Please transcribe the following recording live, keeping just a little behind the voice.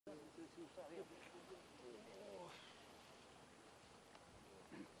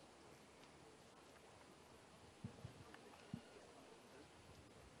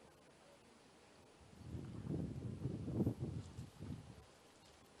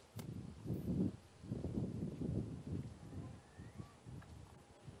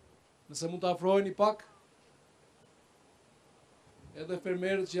Nëse mund të afroheni pak, edhe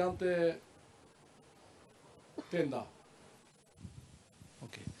fermerët që janë të tenda.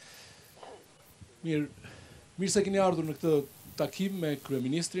 Okay. Mirë se keni ardhur në këtë takim me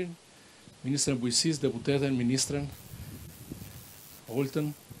Kryeministrin, Ministrën e Bujqësisë, deputeten, Ministrën,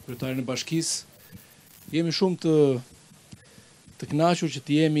 Oltën, Kryetarin e Bashkisë. Jemi shumë të kënaqur që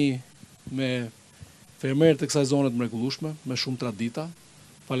të jemi me fermerët e kësaj zone të mrekullueshme, me shumë tradita.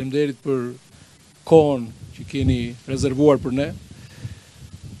 Faleminderit për kohën që keni rezervuar për ne.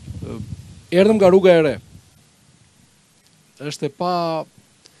 Erdhëm nga rruga e re. Është e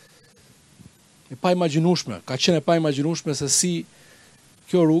pa imagjinueshme, ka qenë e pa imagjinueshme se si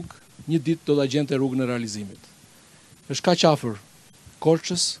kjo rrugë një ditë do ta gjente rrugën e realizimit. Është kaq afër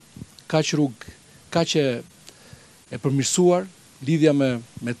Korçës, kaq rrugë, kaq e përmirësuar, lidhja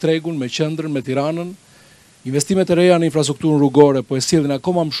me tregun, me qendrën, me Tiranën. Investimet e reja në infrastrukturën rrugore po e sillin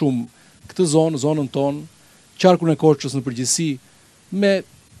akoma më shumë këtë zonën tonë, qarkun e Korçës në përgjithësi me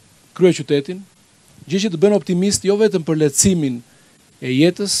kryeqytetin, gjë që të bën optimist jo vetëm për lehtësimin e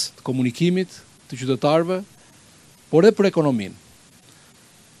jetës, të komunikimit të qytetarëve, por edhe për ekonominë.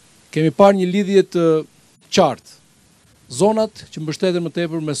 Kemi parë një lidhje të qartë. Zonat që mbështeten më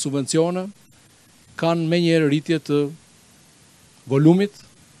tepër me subvencione kanë menjëherë rritje të volumit,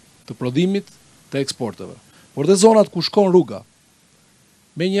 të prodhimit, të eksporteve. Por dhe zonat ku shkon rruga,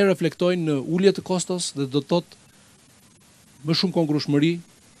 menjëherë reflektojnë në ulje të kostos dhe do të thotë më shumë kongrushmëri,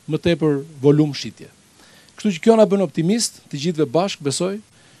 më tepër volum shitje. Kështu që kjo na bën optimist, të gjithëve bashkë besoj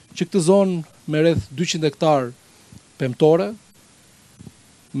që këtë zonë me rreth 200 hektar pemtore,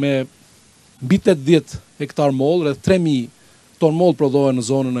 me mbi 80 hektar mollë, rreth 3000 ton mollë prodhohen në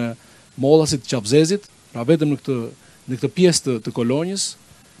zonën e Mollasit, Qapzezit, pra vetëm në këtë pjesë të kolonjës,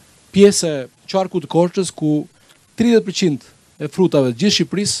 pjesë e qarku të Korçës ku 30% e frutave të gjithë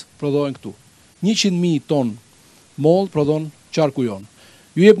Shqipërisë prodhohen këtu. 100.000 ton mollë prodhon qarku jonë.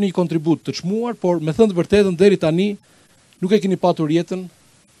 Ju jep një kontribut të çmuar, por me thënë të vërtetën deri tani nuk e keni patur jetën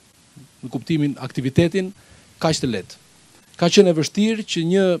në kuptimin aktivitetin kaq të lehtë. Ka qenë e vështirë që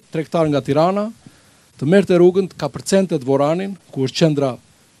një tregtar nga Tirana të merrte rrugën, të kapërcente të Voranin, ku është qendra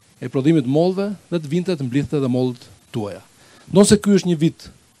e prodhimit të mollëve, dhe të vinte të mblidhte dhe mollët tuaja. Ndonse ky është një vit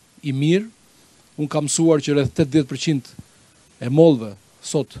i mirë, unë kam mësuar që rreth 80% e mollëve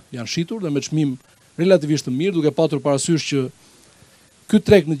sot janë shitur dhe me çmim relativisht të mirë, duke patur parasysh që ky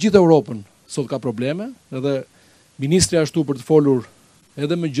treg në gjithë Europën sot ka probleme, edhe ministri ashtu për të folur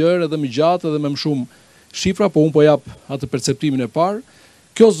edhe më gjerë, edhe më gjatë, edhe me më shumë shifra, po unë po jap atë perceptimin e parë.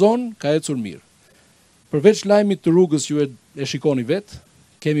 Kjo zonë ka ecur mirë. Përveç lajmit të rrugës ju e shikoni vetë,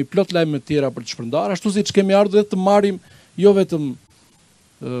 kemi plot lajme të tjera për të shpërndarë, ashtu siç kemi ardhur të marrim jo vetëm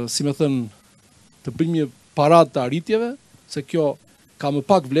si më thënë, të bëjmë një paradë të arritjeve, se kjo ka më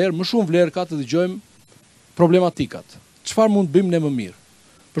pak vlerë, më shumë vlerë ka të dëgjojmë problematikat. Çfarë mund të bëjmë ne më mirë?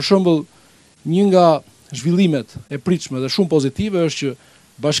 Për shembull, një nga zhvillimet e pritshme dhe shumë pozitive është që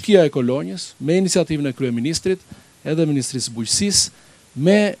Bashkia e Kolonjës, me iniciativën e Kryeministrit, edhe Ministrisë së Bujqësisë,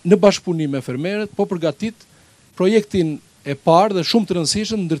 në bashkëpunim me fermerët, po përgatit projektin e parë dhe shumë të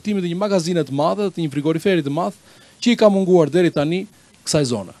rëndësishëm ndërtimit të një magazine të madhe, të një frigoriferi të madh, që i ka munguar deri tani kësaj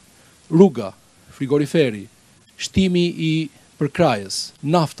zone. Rruga, frigoriferi, shtimi i përkrajës,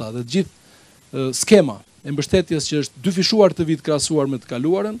 nafta dhe gjithë skema e mbështetjes që është dyfishuar të vit krahasuar me të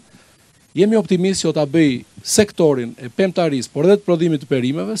kaluarën, jemi optimist që ta bëj sektorin e pemtarisë, por edhe të prodhimit të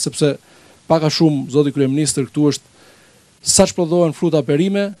perimeve, sepse pak a shumë zoti kryeministër këtu është saç prodhohen fruta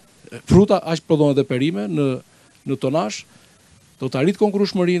aq prodhohen edhe perime në tonazh, do ta arrit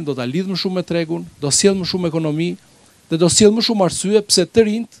konkurrueshmërinë, do ta lidh më shumë me tregun, do sjell më shumë ekonomi dhe do sjell më shumë arsye pse të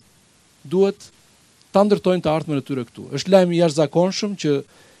rinjt duhet ta ndërtojnë të ardhmen e tyre këtu. Është lajm i jashtëzakonshëm që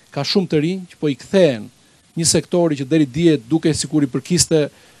ka shumë të rinj që po i kthehen një sektori që deri dje duke sikur i përkiste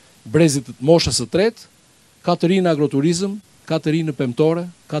brezit të moshës së tretë, ka të rinj në agroturizëm, ka të rinj në pemtore,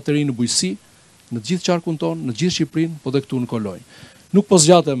 ka të rinj në bujqësi, në të gjithë qarkun tonë, në gjithë Shqipërinë, po dhe këtu në Kolonjë. Nuk po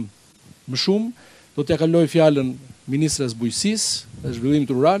zgjatem më shumë, do t'ja kaloj fjalën Ministres Bujqësisë dhe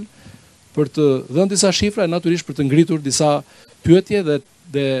Zhvillimit Rural për të dhënë disa shifra e natyrisht për të ngritur disa pyetje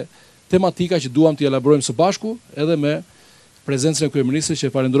dhe tematika që duam të elaborojmë së bashku edhe me prezencën e kryeministrit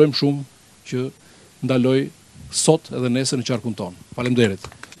që falenderojmë shumë që ndaloi sot edhe nesër në qarkun tonë.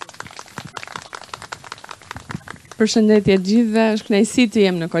 Faleminderit. Përshëndetje gjithëve, është kënaqësi të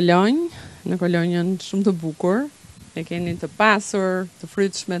jem në Kolonjë. në kolonjën shumë të bukur. E keni të pasur, të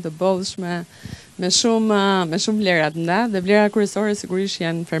frytshme, të bollshme, me shumë vlera të nda, dhe vlera kryesore sigurisht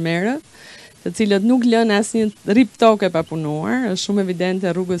janë fermerët, të cilët nuk lënë asnjë rip toke pa punuar. Është shumë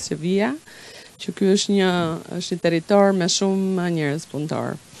evidente rrugës që vija, që ky është një territor me shumë njerëz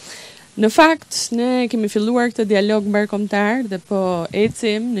punëtor. Në fakt, ne kemi filluar këtë dialog mbarkombëtar dhe po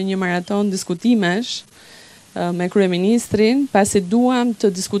ecim në një maraton diskutimesh me Kryeministrin, pasi duam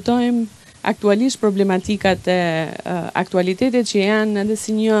të diskutojmë aktualisht problematikat e aktualitetit që janë edhe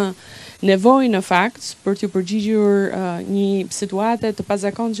si një nevojë në fakt për t'ju përgjigjur një situate të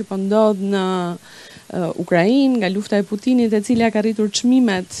pazakontë që po ndodh në Ukrainë nga lufta e Putinit, e cila ka rritur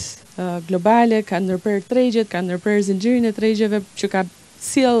çmimet globale, ka ndërprerë tregjet, ka ndërprerë zinxhirin e tregjeve, që ka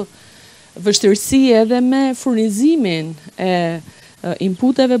sjell vështirësi edhe me furnizimin e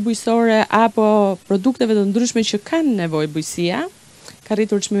inputeve bujqësore apo produkteve të ndryshme që kanë nevojë bujqësia. Ka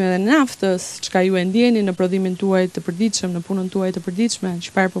rritur çmimet e naftës, çka ju e ndjeni në prodhimin tuaj të përditshëm, në punën tuaj të përditshme,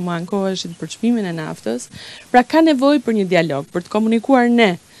 që parë po më ankoheshit për çmimin e naftës. Pra ka nevojë për një dialog, për të komunikuar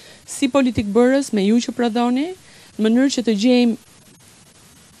ne si politik bërës me ju që prodhoni, në mënyrë që të gjejmë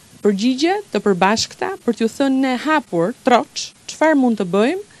përgjigje të përbashkëta për t'ju thënë ne hapur, troç, çfarë mund të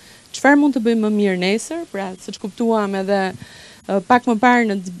bëjmë, çfarë mund të bëjmë më mirë nesër. Pra, siç kuptuam edhe pak më parë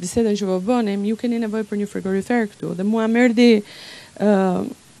në bisedën që po bënim, ju keni nevojë për një frigorifer këtu, dhe mua më erdhi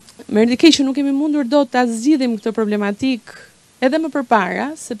keq që nuk kemi mundur dot ta zgjidhim këtë problematik edhe më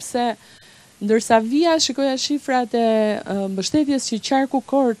përpara, sepse ndërsa vija shikoja shifrat e mbështetjes që qarku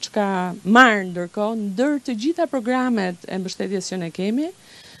Korç ka marrë ndërkohë ndër të gjitha programet e mbështetjes që ne kemi,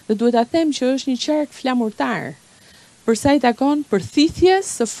 dhe duhet ta them që është një qark flamurtar për sa i takon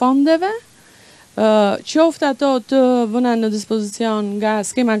përthithjes së fondeve, qoftë ato të vëna në dispozicion nga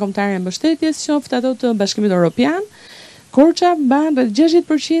skema kombëtare e mbështetjes, qoftë ato të Bashkimit Evropian. Korça mban rreth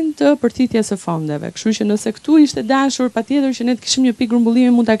 60% të përthithjes së fondeve. Kështu që nëse këtu ishte dashur, patjetër që ne të kishim një pikë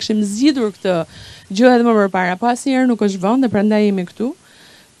grumbullimi, mund ta kishim zgjidhur këtë gjë edhe më përpara, po asnjëherë nuk është vonë, dhe prandaj jemi këtu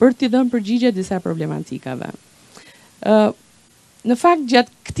për t'i dhënë përgjigje disa problematikave. Në fakt,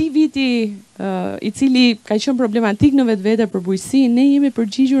 gjatë këtij viti i cili ka qenë problematik në vetvete për bujqësinë, ne jemi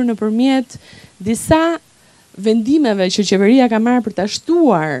përgjigjur nëpërmjet disa vendimeve që qeveria ka marrë për ta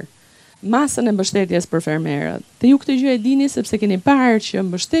shtuar masën e mbështetjes për fermerët. Dhe ju këtë gjë e dini sepse keni parë që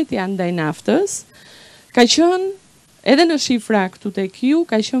mbështetja ndaj naftës ka qenë edhe në shifra këtu tek ju,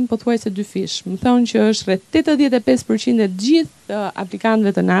 ka qenë pothuajse 2 fish. Më thonë që është rreth 85% e gjithë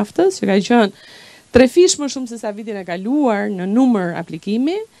aplikantëve të naftës, që ka qenë 3 fish më shumë se sa vitin e kaluar në numër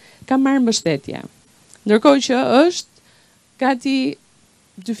aplikimi, ka marrë mbështetje. Ndërkohë që është gati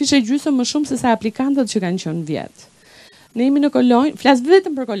 2 fish e gjysmë më shumë se sa aplikantët që kanë qenë vjet. Ne jemi në kolonjë, flas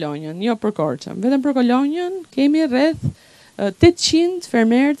vetëm për kolonjën, jo për Korçën. Vetëm për kolonjën kemi rreth 800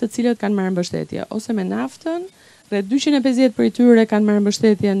 fermerë të cilët kanë marrë mbështetje, ose me naftën, rreth 250 prej tyre kanë marrë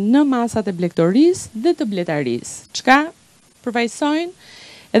mbështetje në masat e blegtorisë dhe të bletarisë, çka përfaqësojnë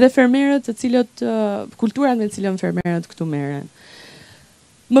edhe fermerët të cilët, kulturat me të cilën fermerët këtu merren.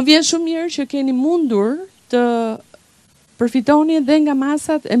 Më vjen shumë mirë që keni mundur të përfitoni edhe nga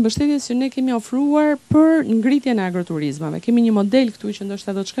masat e mbështetjes që ne kemi ofruar për ngritjen e agroturizmave. Kemi një model këtu që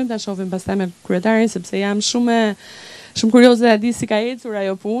ndoshta do të shkojmë ta shohim pastaj me kryetarin, sepse jam shumë kurioze ta di si ka ecur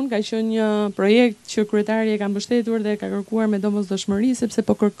ajo punë. Ka qenë një projekt që kryetari e ka mbështetur dhe ka kërkuar me domosdoshmëri, sepse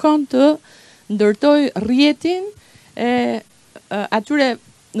po kërkon të ndërtoj rrjetin e atyre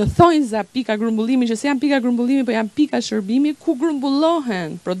në thonjza pika grumbullimi, që janë pika grumbullimi, po janë pika shërbimi, ku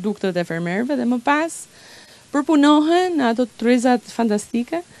grumbullohen produktet e fermerëve dhe më pas përpunohen në ato tryezat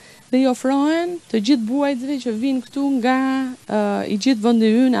fantastike dhe i ofrohen të gjithë buajtëve që vinë këtu nga i gjithë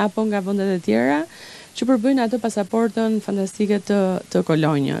vendi ynë apo nga vendet e tjera, që përbëjnë ato pasaportën fantastike të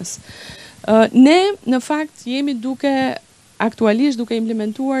kolonjës. Ne në fakt jemi aktualisht duke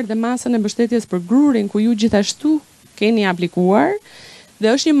implementuar dhe masën e mbështetjes për grurin, ku ju gjithashtu keni aplikuar. Dhe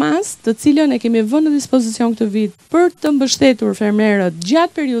është një masë të cilën e kemi vënë në dispozicion këtë vit për të mbështetur fermerët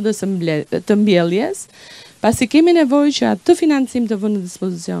gjatë periudhës të mbjelljes, pasi kemi nevojë që atë financim të vënë në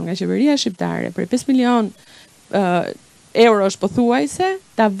dispozicion nga qeveria shqiptare për 5 milion eurosh pothuajse,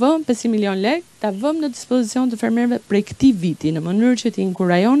 ta vëm 500 milion lek, ta vëm në dispozicion të fermerëve prej këtij viti, në mënyrë që t'i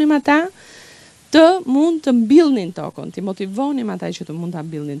inkurajonim ata të mund të mbillnin tokën, t'i motivonim ata që të mund ta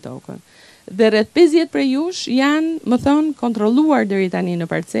mbillnin tokën. Dhe rreth 50 prej jush janë, më thonë, kontrolluar deri tani në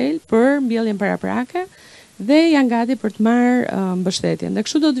parcel për mbjelljen paraprake dhe janë gati për të marrë mbështetjen. Dhe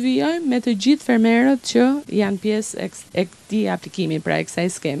kështu do të vijojmë me të gjithë fermerët që janë pjesë e këtij aplikimi, pra e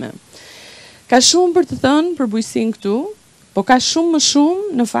kësaj skeme. Ka shumë për të thënë për bujqësinë këtu, po ka shumë më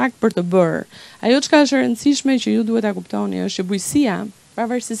shumë në fakt për të bërë. Ajo çka është e rëndësishme që ju duhet ta kuptoni është që bujqësia,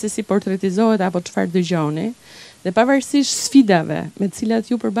 pavarësisht se si portretizohet apo çfarë dëgjoni, dhe pavarësisht sfidave me të cilat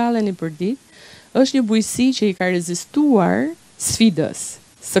ju përballeni për ditë, është një bujësi që i ka rezistuar sfidës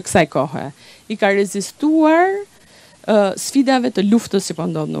së kësaj kohe. I ka rezistuar sfidave të luftës që po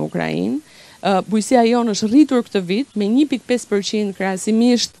ndodh në Ukrainë. Bujësia jonë është rritur këtë vit me 1.5%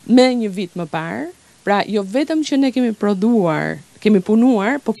 krahasimisht me një vit më parë. Pra, jo vetëm që ne kemi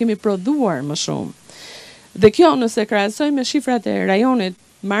punuar, po kemi prodhuar më shumë. Dhe kjo, nëse krahasojmë me shifrat e rajonit,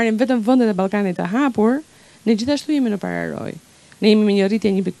 marrim vetëm vendet e Ballkanit të hapur, ne gjithashtu jemi në pararoj. Ne jemi me një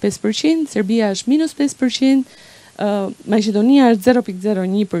rritje 1.5%, Serbia është -5%, Maqedonia është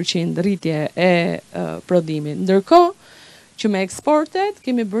 0.01% rritje e prodhimit. Ndërkohë që me eksportet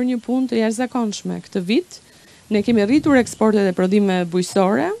kemi bërë një punë të jashtëzakonshme këtë vit. Ne kemi rritur eksportet e prodhimeve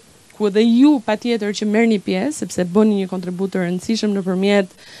bujqësore, ku edhe ju patjetër që merrni pjesë, sepse bëni një kontribut të rëndësishëm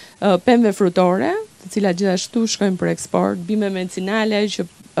nëpërmjet pemëve frutore, të cilat gjithashtu shkojnë për eksport, bime medicinale që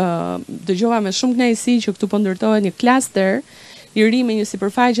dëgjova me shumë kënaqësi që këtu po ndërtohet një klaster i ri me një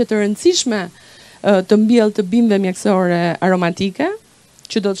sipërfaqe të rëndësishme të mbjellë të bimëve mjekësore aromatike,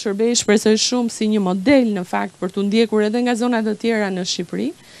 që do të shërbejë shpresoj shumë si një model në fakt për të ndjekur edhe nga zonat të tjera në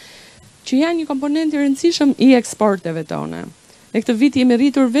Shqipëri, që janë një komponent i rëndësishëm i eksporteve tona. Në këtë vit jemi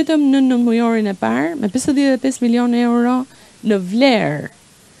rritur vetëm në nënmujorin e parë me 55 milion euro në vlerë.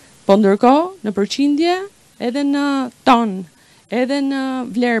 Po ndërkohë, në përqindje, edhe në ton, edhe në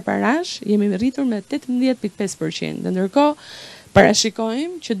vlerë parash, jemi rritur me 18.5%. Dhe ndërkohë,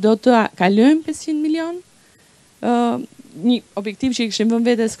 parashikojmë që do të kalojmë 500 milion, një objektiv që i kishim vënë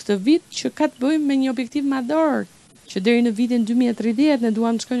vetes këtë vit, që ka të bëjmë me një objektiv madhor, që deri në vitin 2030 ne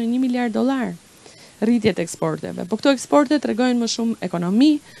duam të shkojmë në $1 miliard rritjet e eksporteve. Po këto eksporte tregojnë më shumë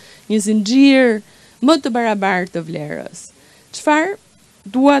ekonomi, një zinxhir më të barabartë të vlerës. Çfarë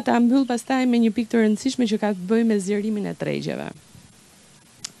dua ta mbyll pastaj me një pikë të rëndësishme që ka të bëjë me zgjerimin e tregjeve.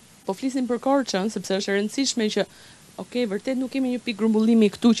 Po flisim për Korçën, sepse është e rëndësishme që vërtet nuk kemi një pikë grumbullimi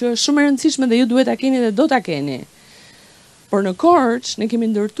këtu që është shumë e rëndësishme dhe ju duhet ta keni dhe do ta keni. Por në Korçë ne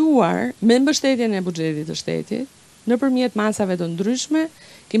kemi ndërtuar me mbështetjen e buxhetit të shtetit, nëpërmjet masave të ndryshme,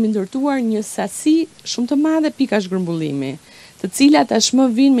 kemi ndërtuar një sasi shumë të madhe pikash grumbullimi, të cilat tashmë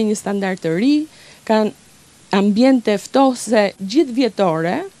vinë me një standard të ri, kanë ambiente ftohse gjithë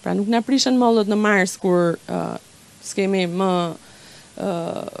vjetore, pra nuk na prishën mollët në mars kur s'kemi më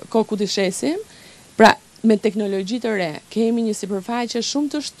kohë ku t'i shesim. Pra, me teknologji të re, kemi një sipërfaqe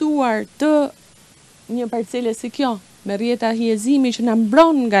shumë të shtuar të një parcele si kjo, me rrjeta hiezimi që na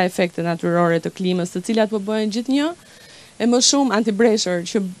mbron nga efektet natyrore të klimës, të cilat po bëhen gjithnjë e më shumë antibreshër,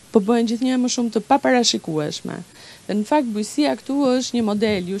 që po bëhen gjithnjë më shumë të paparashikueshme. Dhe në fakt bujësia këtu është një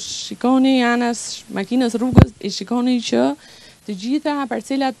model. Ju shikoni anas makinës rrugës, i shikoni që të gjitha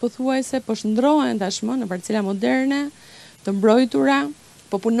parcelat pothuajse po shndrohen tashmë në parcela moderne, të mbrojtura,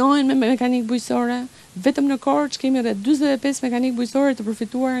 po punojnë me mekanikë bujësore. Vetëm në Korçë kemi rreth 45 mekanikë bujësore të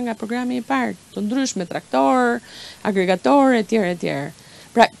përfituar nga programi i parë, të ndryshme, traktor, agregator etj.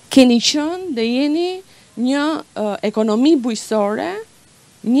 Pra keni qenë dhe jeni një ekonomi bujësore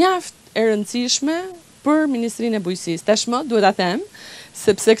mjaft e rëndësishme për Ministrinë e Bujqësisë. Tashmë duhet ta them,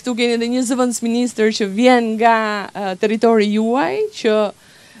 sepse këtu keni edhe një zëvendësministër që vjen nga territori juaj, që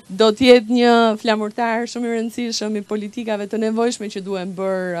do të jetë një flamurtar shumë i rëndësishëm i politikave të nevojshme që duhen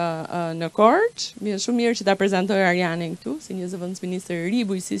bërë në Korçë. Më është shumë mirë që ta prezantoj Arianin këtu si një zëvendësministër i ri i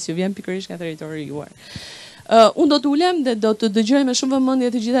bujqësisë që vjen pikërisht nga territori juaj. Unë do të ulem dhe do të dëgjoj me shumë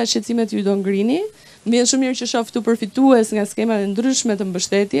vëmendje të gjitha shqetësimet ju do ngrini. Më vjen shumë mirë që shoh këtu përfitues nga skemave ndryshme të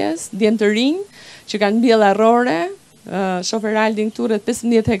mbështetjes, djem të rinj që kanë mbjellë arrore, shoh Eraldin këtu rreth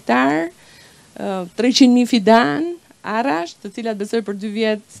 15 hektar, 300.000 fidan, arash, të cilat besoj për 2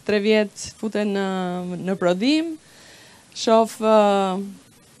 vjet, 3 vjet futen në prodhim. Shoh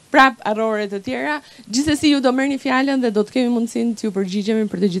prap arrore të tjera. Gjithsesi ju do merrni fjalën dhe do të kemi mundësinë t'ju përgjigjemi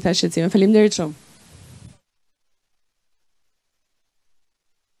për të gjitha shqetësimet. Faleminderit shumë.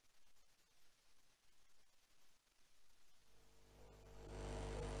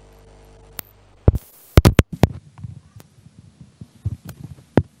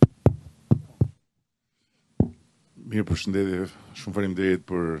 Mirë, përshëndetje, shumë faleminderit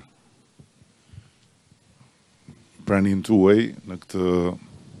për praninë tuaj në këtë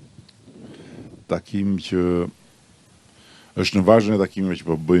takim që është në vazhdim e takimeve që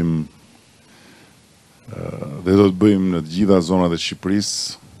po bëjmë dhe do të bëjmë në të gjitha zonat e Shqipërisë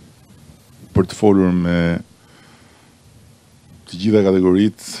për të folur me të gjitha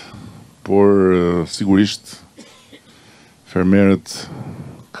kategoritë, por sigurisht fermerët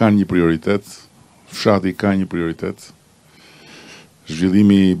kanë një prioritet. Fshati ka një prioritet,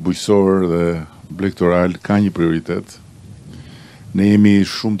 zhvillimi bujqësor dhe blegtoral ka një prioritet, Ne jemi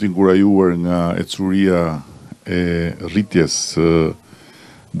shumë të inkurajuar nga ecuria e rritjes së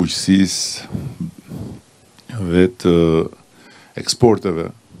bujqësisë dhe të eksporteve.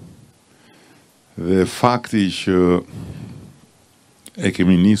 Dhe fakti që e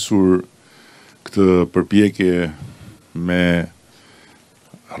kemi nisur këtë përpjekje me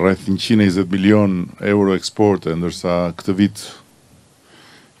rreth 120 milion euro eksporte, ndërsa këtë vit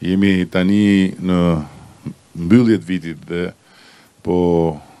jemi tani në mbylljet vitit dhe po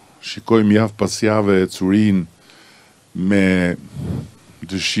shikojmë javë pas jave ecurin me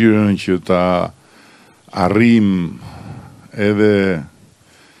dëshirën që ta arrim edhe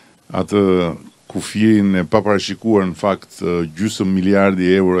atë kufijin e paparashikuar në fakt gjysmë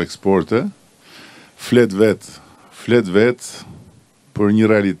miliardi euro eksporte, flet vet për një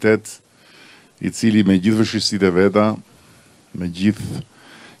realitet i cili me gjithë vështirësitë e veta, me gjithë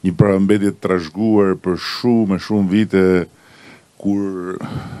një parambetje të trashëguar për shumë vite kur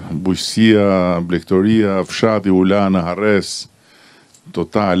bujqësia, blegtoria, fshati u la në harres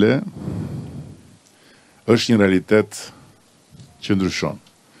totale, është një realitet që ndryshon.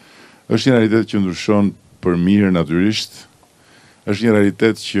 Është një realitet që ndryshon për mirë natyrisht, është një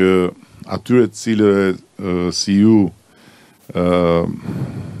realitet që atyre të cilëve si ju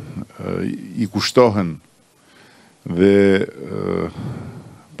i kushtohen dhe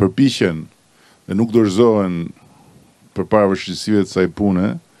përpiqen dhe nuk dorëzohen përpara vështirësive të saj pune,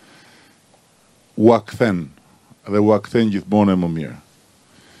 u kthen dhe u kthen gjithmonë më mirë.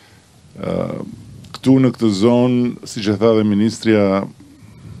 Këtu në këtë zonë, siç e tha dhe ministria,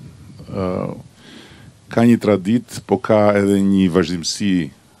 ka një tradit, po ka edhe një vazhdimsi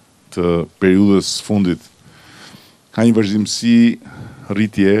të periudhës fundit. Ka një vazhdimsi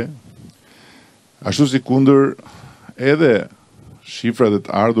rritje, ashtu si kundër edhe shifrat e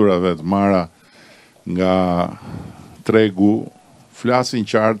të ardhurave të marra nga tregu flasin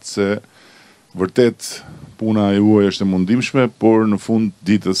qartë se vërtet puna e juaj është e mundimshme, por në fund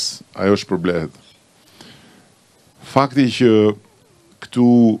ditës ajo shpërblehet. Fakti që këtu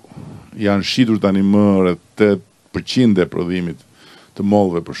janë shitur tani më rreth 8% e prodhimit të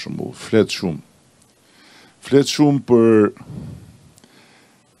mollëve për shembull, flet shumë. Flet shumë për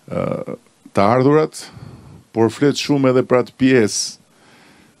të ardhurat, por flet shumë edhe për atë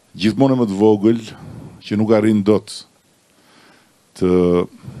pjesë gjithmonë më të vogël që nuk arrin dot të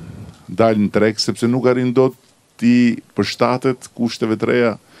dalë në treg, sepse nuk arrin dot t'i përshtatet kushteve të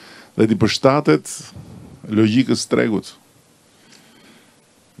reja dhe t'i përshtatet logjikës së tregut.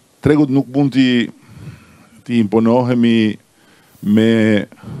 Tregut nuk mund t'i imponohemi me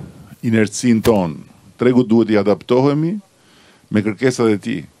inercinë tonë. Tregut duhet t'i adaptohemi me kërkesat e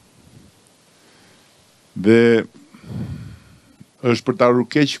tij. Dhe është për ta ardhur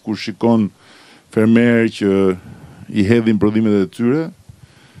keq kur shikon fermerë që i hedhin prodhimet e tyre,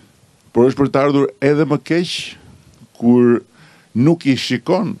 por është për të ardhur edhe më keq kur nuk i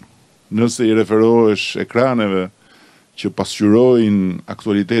shikon nëse i referohesh ekraneve që pasqyrojnë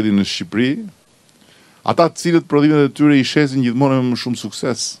aktualitetin në Shqipëri, ata të cilët prodhimet e tyre i shesin gjithmonë me më shumë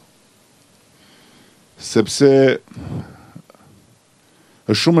sukses. Sepse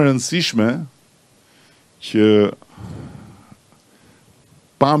është shumë e rëndësishme që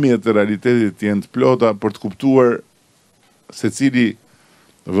pamjet e realitetit të jenë të plota për të kuptuar secili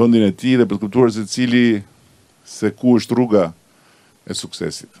vendin e tij dhe për të kuptuar se ku është rruga e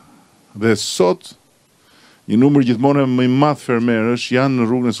suksesit. Dhe sot një numër gjithmonë më i madh fermerësh janë në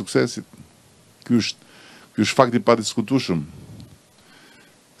rrugën e suksesit. Ky është fakti pa diskutueshëm.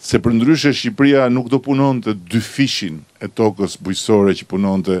 Se përndryshe Shqipëria nuk do punonte 2 fishin e tokës bujqësore që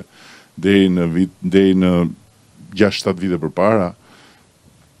punonte deri në 6-7 vite përpara,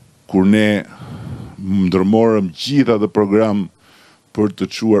 kur ne ndërmorëm gjithë atë program për të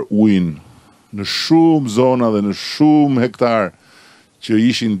çuar ujin në shumë zona dhe në shumë hektar që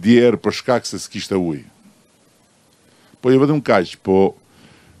ishin djerë për shkak se s'kishte ujë. Po jo vetëm kaq, po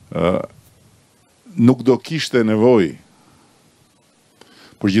nuk do kishte nevojë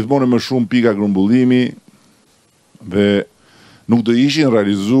por gjithmonë më shumë pika grumbullimi dhe nuk do ishin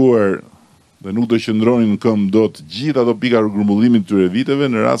realizuar dhe nuk do qëndronin në këmbë dot gjithë ato pika grumbullimi të tyre viteve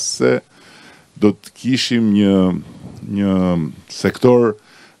në rast se do të kishim një sektor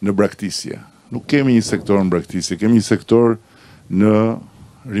në braktisje. Nuk kemi një sektor në braktisje, kemi një sektor në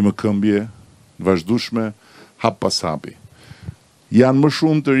rimëkëmbje, vazhdueshme, hap pas hapi. Janë më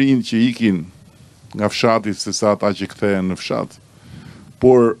shumë të rinj që ikin nga fshati se sa ata që kthehen në fshat.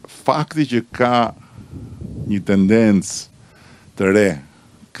 Por fakti që ka një tendencë të re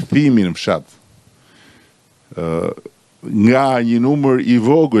kthimi në fshat nga një numër i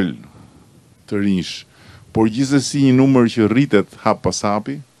vogël të rinjsh, por gjithsesi një numër që rritet hap pas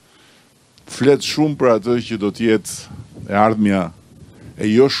hapi, flet shumë për atë që do të jetë e ardhmja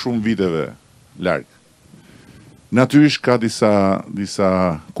e jo shumë viteve larg. Natyrisht ka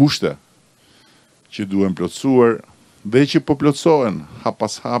disa kushte që duhen plotësuar dhe që po plotësohen hap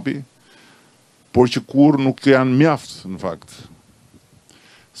pas hapi, por që kur nuk janë mjaft në fakt.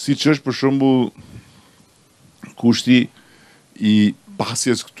 Siç është për shembull kushti i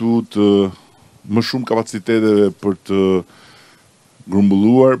pasjes këtu të më shumë kapaciteteve për të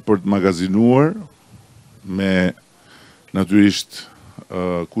grumbulluar, për të magazinuar me natyrisht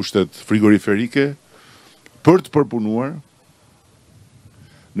kushtet frigoriferike, për të përpunuar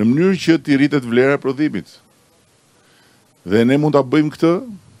në mënyrë që t'i rritet vlera e prodhimit. Dhe ne mund ta bëjmë këtë,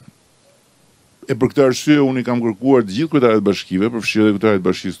 e për këtë arsye unë i kam kërkuar të gjithë kryetarët bashkive, përfshirë edhe kryetarët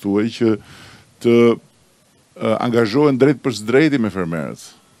bashkisë tuaj, që të angazhohen drejt për drejti me fermerët.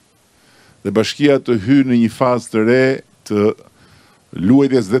 Dhe bashkia të hyjë në një fazë të re të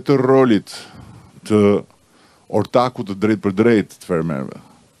luajtjes dhe të rolit të ortakut të drejt për drejt të fermerëve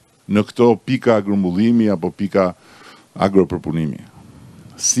në këto pika grumbullimi apo pika agropërpunimi.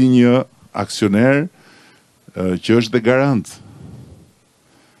 Si një aksioner që është dhe garant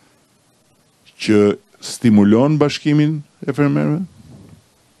që stimulon bashkimin e fermerëve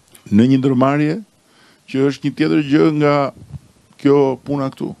në një ndërmarrje që është një tjetër gjë nga kjo puna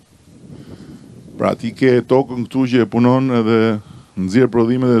këtu. Pra ti ke tokën këtu që e punon edhe nxjerr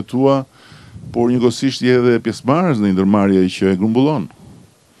prodhimet e tua, por njëkohësisht je edhe pjesëmarrës në një ndërmarrje që e grumbullon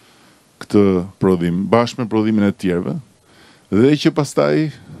këtë prodhim bashkë me prodhimin e tjerëve dhe që pastaj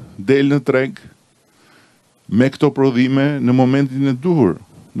del në treg me këto prodhime në momentin e duhur,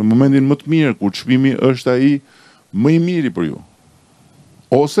 në momentin më të mirë kur çmimi është ai më i miri për ju.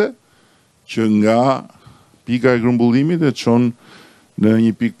 Ose që nga pika e grumbullimit e çon në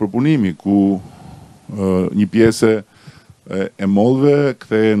një pikë përpunimi ku një pjesë e mollëve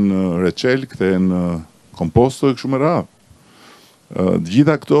kthehen në reçel, kthehen në komposto e kështu me radhë. Të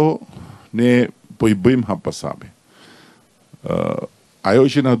gjitha këto ne po i bëjmë hap pas hapi. Ajo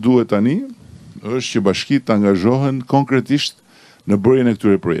që na duhet tani është që bashkitë të angazhohen konkretisht në bërjen e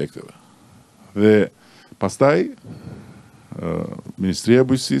këtyre projekteve. Dhe pastaj Ministria e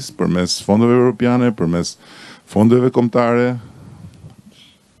Bujqësisë përmes fondeve evropiane, përmes fondeve kombëtare,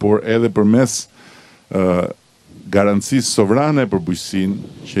 por edhe përmes garancisë sovrane për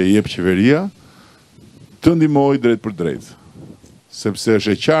bujqësinë që i jep qeveria, të ndihmojë drejt për drejt. Sepse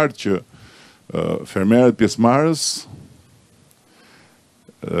është e qartë që fermerët pjesëmarrës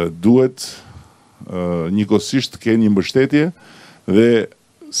duhet njëkohësisht të kenë një mbështetje dhe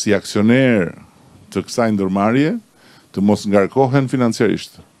si aksioner të kësaj ndërmarrje të mos ngarkohen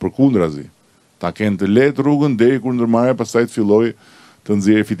financiarisht, përkundrazi, ta kenë të lehtë rrugën deri kur ndërmarrja pastaj të fillojë të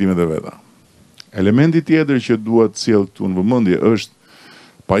nxjerrë fitimet e veta. Elementi tjetër që dua të sjell këtu në vëmendje është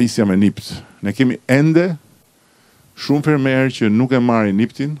pajisja me nipt. Ne kemi ende shumë fermerë që nuk e marrin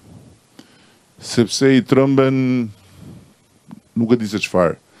niptin sepse i trëmben nuk e di se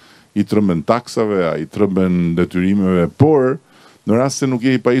çfarë. I trëmben taksave, i trëmben detyrimeve, por në rast se nuk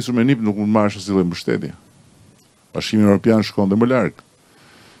je i pajisur me nipt nuk mund marrësh asnjë lloj mbështetje. Bashkimi Evropian shkon dhe më larg.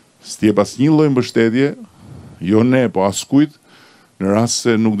 S'ti jep asnjë lloj mbështetje, jo ne, po askujt, në rast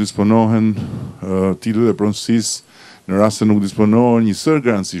se nuk disponohen titujt e pronësisë, në rast se nuk disponohen një sër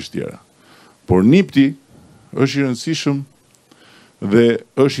garancish tjera. Por nipti është i rëndësishëm dhe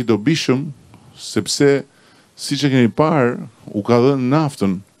është i dobishëm sepse siç e keni parë, u ka dhënë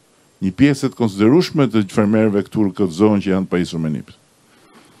naftën një pjesë të konsiderueshme të fermerëve këtu në këtë zonë që janë të pajisur me nipt.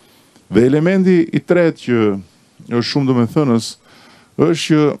 Dhe elementi i tretë që është shumë domethënës është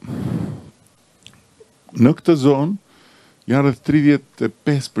që në këtë zonë janë rreth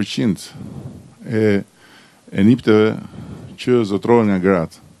 35% e nipteve që zotrohen nga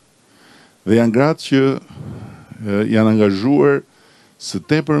gratë. Dhe janë gratë që janë angazhuar së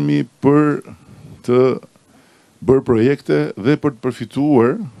tepërmi për të bërë projekte dhe për të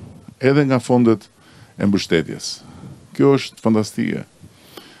përfituar edhe nga fondet e mbështetjes. Kjo është fantastike.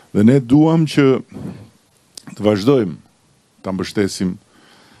 Dhe ne duam që të vazhdojmë ta mbështesim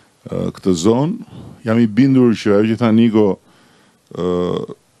këtë zonë. Jam i bindur që ajo që tha Niko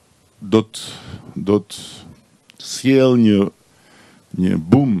do të sjell një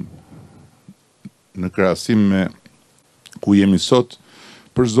boom në krahasim me ku jemi sot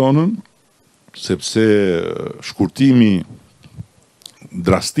për zonën, sepse shkurtimi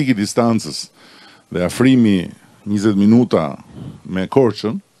drastik i distancës dhe afrimi 20 minuta me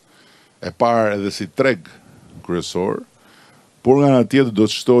Korçën e parë edhe si treg kryesor, por nga ana tjetër do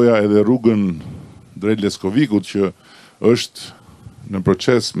të shtoja edhe rrugën drejt Leskovikut që është në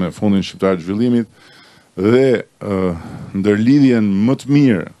proces me Fondin Shqiptar të Zhvillimit dhe ndërlidhjen më të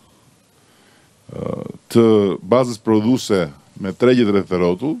mirë të bazës prodhuese me tregjet rreth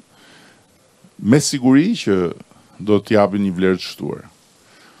rrotull, me siguri që do të japin një vlerë të shtuar.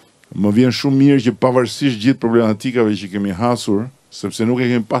 Më vjen shumë mirë që pavarësisht gjithë problematikave që kemi hasur, sepse nuk e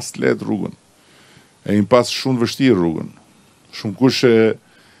kemi pas të lehtë rrugën. E kemi pas shumë të vështirë rrugën. Shumë kush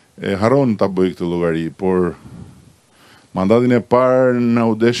e haron ta bëj këtë llogari, por mandatin e parë na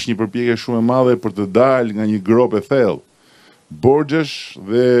u desh një përpjekje shumë e madhe për të dalë nga një grop e thellë, borxhesh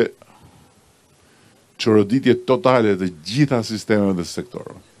dhe çoroditje totale të gjitha sistemeve dhe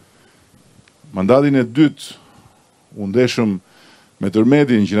sektorëve. Mandatin e dytë u ndeshëm me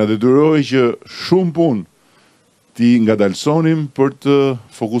tërmetin që na detyroi që shumë punë ti ngadalsonim për të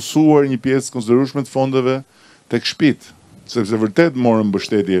fokusuar një pjesë konsiderueshme të fondeve tek shtëpitë, sepse vërtet morëm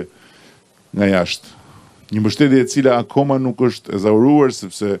mbështetje nga jashtë. Një mbështetje e cila akoma nuk është ezauruar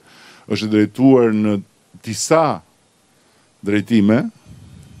sepse është drejtuar në disa drejtime,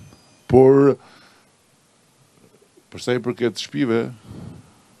 por për sa i përket shtëpive,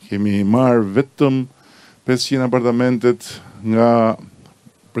 kemi marrë vetëm 500 apartamentet nga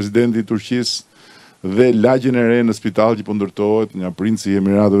presidenti i Turqisë dhe lagjen e re në spital që po ndërtohet nga princi i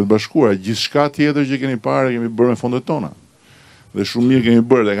Emiratëve të Bashkuara. Gjithçka tjetër që keni parë kemi bërë me fondet tona. Dhe shumë mirë kemi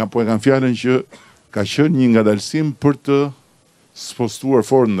bërë, dhe po e kam fjalën që ka qenë një ngadalësim për të spostuar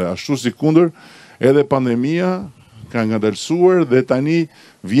fonde, ashtu si kundër edhe pandemia ka ngadalësuar dhe tani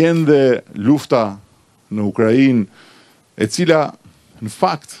vjen dhe lufta në Ukrainë, e cila në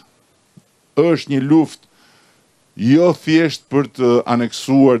fakt është një luftë jo thjesht për të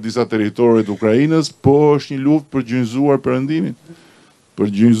aneksuar disa territorit të Ukrainës, po është një luftë për gjynjëzuar perëndimin,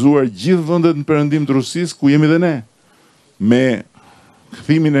 për gjynjëzuar gjithë vendet në perëndim të Rusisë ku jemi dhe ne, me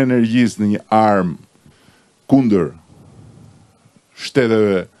kthimin e energjisë në një armë kundër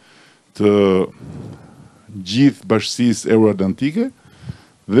shteteve të gjithë bashkësisë euroatlantike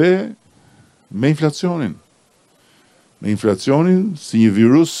dhe me inflacionin. Me inflacionin si një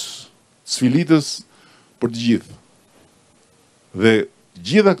virus sfilitës për të gjithë. Dhe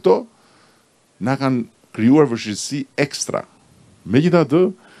gjitha këto na kanë krijuar vështirësi ekstra. Megjithatë,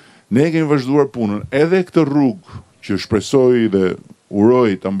 ne kemi vazhduar punën. Edhe këtë rrugë që shpresoj dhe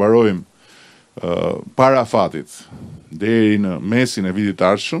uroj ta mbarojmë para afatit deri në mesin e vitit të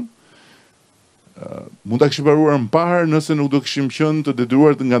ardhshëm, mund ta kishim mbaruar më parë nëse nuk do kishim qenë të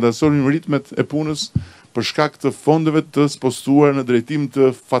detyruar të ngadalsonim ritmet e punës për shkak të fondeve të spostuar në drejtim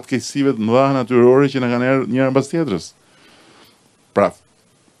të fatkeqësive të mëdha natyrore që na kanë erdhur njëra mbas tjetrës. Pra,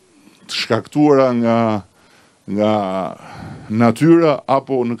 të shkaktuara nga natyra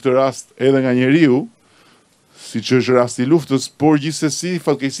apo në këtë rast edhe nga njeriu, siç është rasti i luftës, por gjithsesi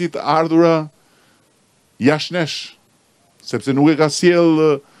fatkeqësi të ardhura jashtë nesh, sepse nuk e ka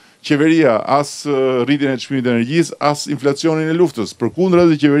sjell qeveria as rritjen e çmimit të energjisë, as inflacionin e luftës.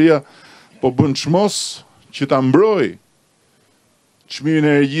 Përkundrazi qeveria po bën çmos që ta mbrojë çmimin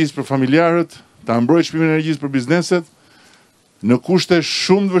e energjisë për familjarët, ta mbrojë çmimin e energjisë për bizneset në kushte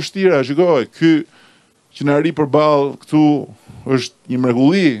shumë të vështira. Shikoj, ky që na ri përballë këtu është një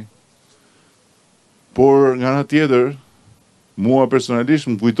mrekulli, por nga ana tjetër, mua personalisht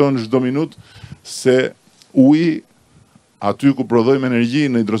më kujton çdo minutë se uji aty ku prodhojmë energji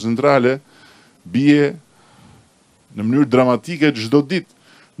në hidrocentrale bie në mënyrë dramatike çdo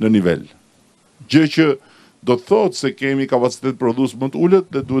ditë në nivel. Gjë që do të thotë se kemi kapacitet prodhues më të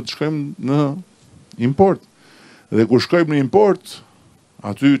ulët dhe duhet të shkojmë në import. Dhe kur shkojmë në import,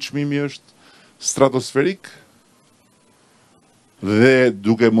 aty çmimi është stratosferik dhe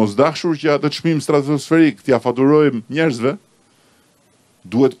duke mos dashur që atë çmim stratosferik t'ia faturojmë njerëzve,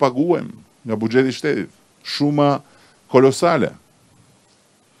 duhet të paguajmë nga buxheti i shtetit shuma kolosale.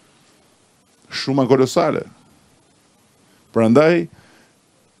 Shuma kolosale. Prandaj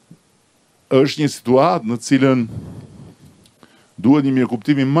është një situatë në cilën duhet një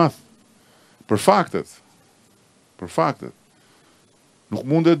mirëkuptim i madh për faktet. Për faktet. Nuk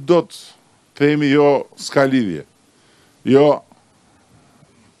mundet dot themi jo s'ka lidhje. Jo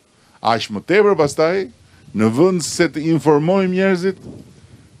aq më tepër pastaj në vend se të informojmë njerëzit,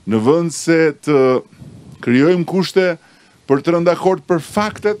 në vend se të krijojmë kushte për të rënë dakord për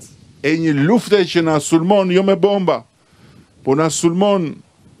faktet e një lufte që na sulmon jo me bomba, po na sulmon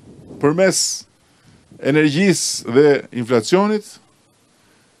përmes energjisë dhe inflacionit,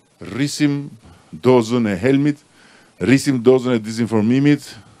 rrisim dozën e helmit, rrisim dozën e dezinformimit,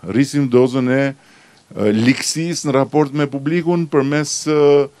 rrisim dozën e liksisë në raport me publikun përmes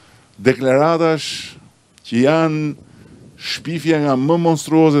deklaratash që janë shpifja nga më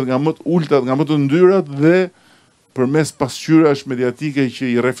monstruozet, nga më të ultat, nga më të ndyrat dhe përmes pasqyrash mediatike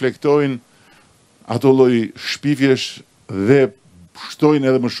që i reflektojnë ato lloj shpifjesh dhe shtojnë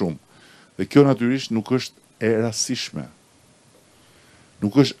edhe më shumë. Dhe kjo natyrisht nuk është e rastishme.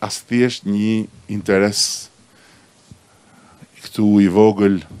 Nuk është as thjesht një interes këtu i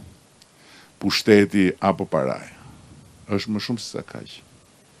vogël, pushteti apo paraj. Është më shumë se sa kaq.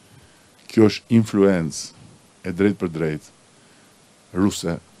 Kjo është influencë e drejt për drejt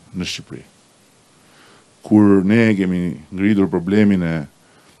ruse në Shqipëri. Kur ne kemi ngritur problemin e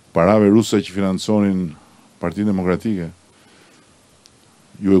parave ruse që financonin Partinë Demokratike,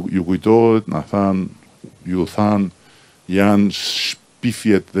 ju kujtohet, ju than, janë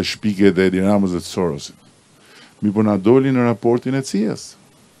shpifjet dhe shpikjet e Edi Ramës dhe të Sorosit. Mi po na doli në raportin e CIA-s.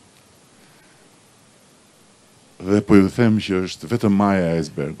 Dhe po ju them që është vetëm maja e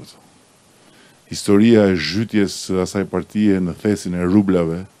icebergut. Historia e zhytjes së asaj partie në thesin e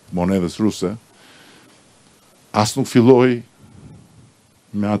rublave, monedhës ruse, as nuk filloi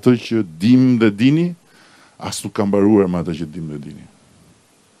me atë që dim dhe dini, as nuk ka mbaruar me atë që dim dhe dini.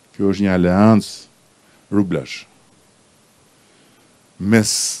 Kjo është një aleancë rublash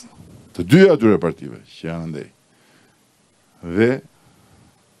mes të dy atyre partive që janë ndaj dhe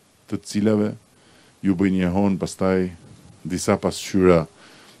të cilave ju bëjnë njehon pastaj disa pasqyra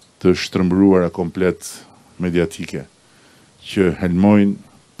të shtrëmbruara komplet mediatike që helmojnë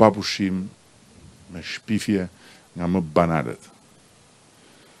pa pushim me shpifje nga më banalet.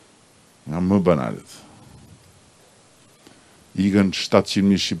 Nga më banalet. Ikën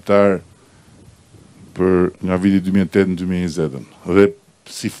 700.000 shqiptar për nga viti 2008 në 2020. Dhe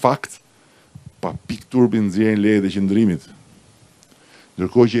si fakt, pa pik turbi nxjerrin lejet e qëndrimit.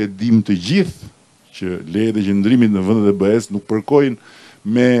 Ndërkohë që e dim të gjithë që lejet e qëndrimit në vendet e BE-s nuk përkojnë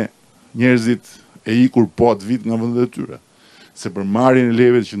me njerëzit e ikur po atë vit nga vendet e tyre. Se për marrjen e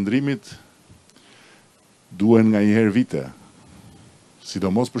lejeve të qëndrimit duhen nga njëherë vite,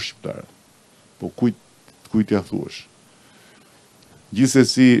 sidomos për shqiptarët. Po kujt ja thuash?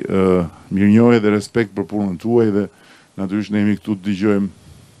 Gjithsesi, mirënjohje dhe respekt për punën tuaj dhe natyrisht ne jemi këtu të dëgjojmë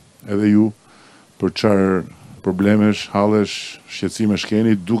edhe ju për çfarë problemesh, hallesh, shqetësimesh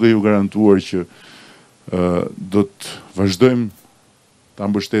keni, duke ju garantuar që do të vazhdojmë ta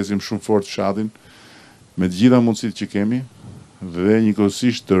mbështesim shumë fort fshatin me të gjitha mundësitë që kemi dhe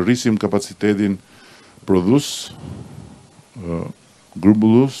njëkohësisht të rrisim kapacitetin prodhues,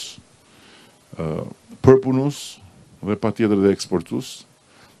 grumbullues, përpunus dhe patjetër dhe eksportues,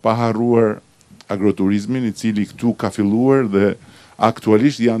 pa harruar agroturizmin i cili këtu ka filluar dhe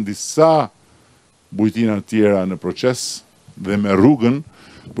aktualisht janë disa bujtina tjera në proces dhe me rrugën,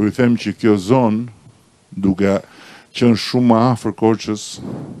 po ju them që kjo zonë duke qenë shumë më afër Korçës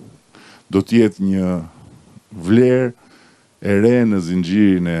do të jetë një vlerë e re në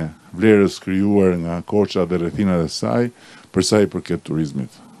zinxhirin e vlerës krijuar nga Korça dhe rrethinat e saj për sa i përket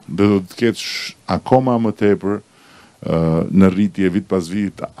turizmit. Dhe do të ketë akoma më tepër në rritje vit pas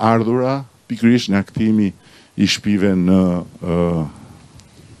vit të ardhura, pikërisht nga kthimi i shpive në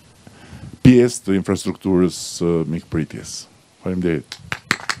pjesë të infrastrukturës mikpritjes. Faleminderit.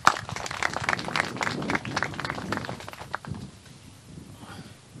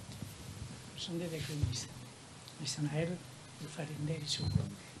 Përshëndetje Kryeministri. Ju faleminderit shumë.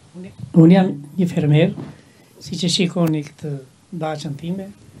 Unë jam një fermer, siç e shikoni këtë baçën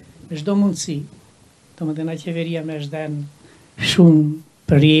time, me çdo mundësi. Domethënë qeveria më është dhënë shumë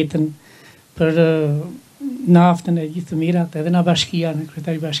për jetën, për naftën e gjithë të mirat, edhe na bashkia, në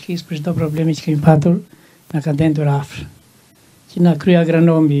kryetari bashkisë, për çdo problemi që kemi patur, na ka dendur afër. Që na krye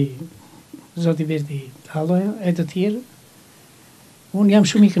agronomi zoti Verdi Halloja e të tjerë. Unë jam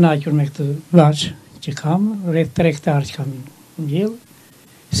shumë i kënaqur me këtë baçë që kam, rreth 3 hektar që kam mbjell.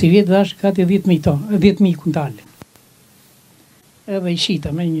 Si vjet dash gati 10.000 kuntale. Edhe i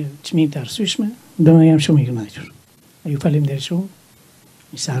shita me një çmim të arsyeshme, do më jam shumë i kënaqur. Ju faleminderit shumë.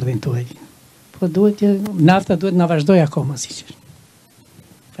 Mi sa ardhin tuaj. Po duhet që nafta duhet na vazhdoj akoma siç është.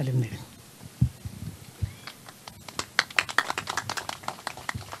 Faleminderit.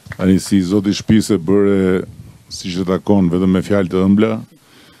 Ani si zoti shtëpisë bërë siç e takon vetëm me fjalë të ëmbla,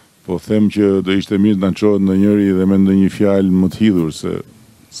 po them që do ishte mirë të na çohet ndonjëri dhe me ndonjë fjalë më të hidhur se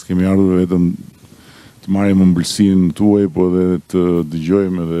s'kemi ardhur vetëm të marrim ëmbëlsinë tuaj, po edhe të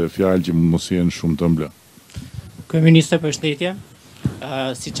dëgjojmë edhe fjalë që mos jenë shumë të ëmbla. Kryeministri, përshëndetje.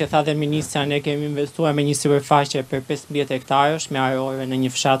 Siç e tha dhe ministra, ne kemi investuar me një sipërfaqe për 15 hektarësh me arore në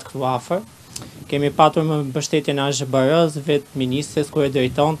një fshat këtu afër. Kemi patur më mbështetjen e AZHBR-s, vetë ministres kur e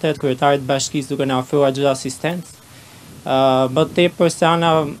drejtonte, kryetarit bashkisë duke na ofruar çdo asistencë. Më tepër se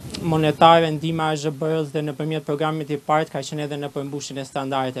ana monetare, ndihma e AZHBR-s dhe nëpërmjet programit i parë ka qenë edhe në përmbushjen e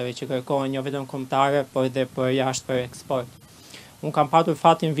standardeve që kërkohen jo vetëm kombëtare, por edhe për jashtë për eksport. Unë kam patur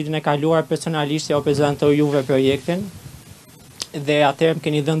fatin vitin e kaluar personalisht ja u prezantoj juve projektin dhe atëherë më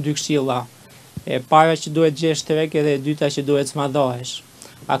keni dhënë 2 këshilla. E para që duhet gjesh treg edhe e dyta që duhet smadhohesh.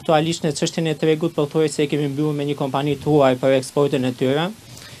 Aktualisht në çështjen e tregut pothuajse kemi mbyllur me një kompani tuaj për eksportin e tyre,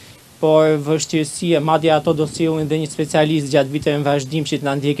 por vështirësi e madje ato do sillin dhe një specialist gjatë viteve në vazhdim që të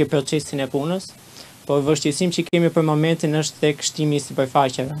na ndjekë procesin e punës, por vështirësinë që kemi për momentin është tek shtimi i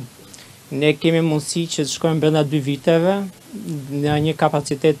sipërfaqeve. Ne kemi mundësi që të shkojmë brenda 2 viteve në një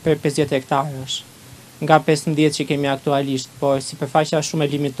kapacitet për 50 hektarësh, nga 15 që kemi aktualisht, por sipërfaqja është shumë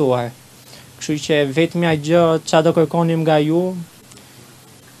e limituar. Kështu që vetmja gjë çfarë do kërkonim nga ju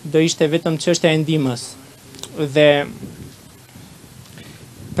do ishte vetëm çështja e ndihmës. Dhe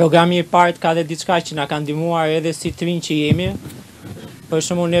programi i parë ka dhe diçka që na ka ndihmuar edhe si trinj që jemi. Për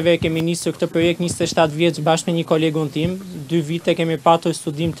shembull, neve kemi nisur këtë projekt 27 vjeç bashkë me një kolegun tim, 2 vite kemi patur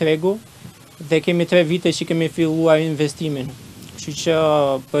studim tregu dhe kemi 3 vite që kemi filluar investimin. Kështu që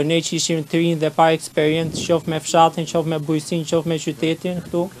për ne që ishim trinj dhe pa eksperiencë, qoftë me fshatin, qoftë me bujqësinë, qoftë me qytetin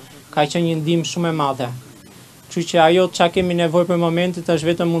këtu, ka qenë një ndihmë shumë e madhe. Kështu që ajo çka kemi nevojë për momentin është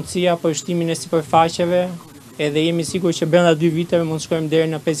vetëm mundësia për shtimin e sipërfaqeve, edhe jemi sigur që brenda 2 viteve mund të shkojmë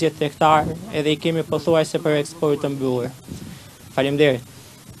deri në 50 hektarë, edhe i kemi pothuajse për eksport të mbyllur. Faleminderit.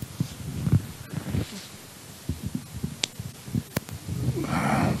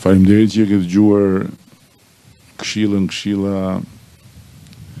 Faleminderit që e ke dëgjuar këshilla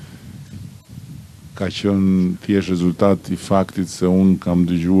ka qenë thjesht rezultat i faktit se unë kam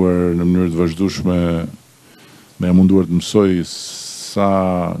dëgjuar në mënyrë të vazhdueshme me e munduar të mësoj sa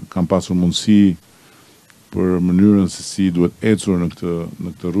kam pasur mundësi për mënyrën se si duhet ecur në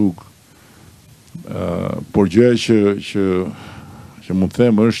këtë rrugë. Por gjëja që mund të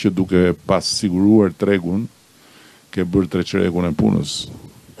them është që duke pas siguruar tregun, ke bërë 3 çerekun e punës.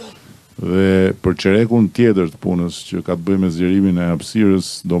 Dhe për çerekun tjetër të punës që ka të bëjë me zgjerimin e hapësirës,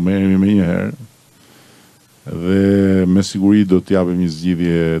 do merremi më një herë. Dhe me siguri do t'japim një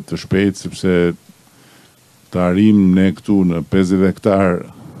zgjidhje të shpejtë, sepse të arrim ne këtu në 50 hektar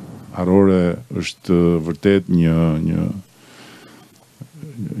arore është vërtet një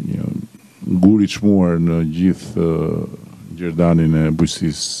gur i çmuar në gjithë gjerdanin e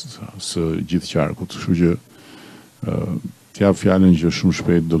bujqësisë së gjithë qarkut. Kështu që t'jap fjalën që shumë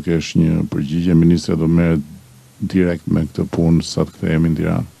shpejt do kesh një përgjigje, ministri do merret direkt me këtë punë sa të kthehemi në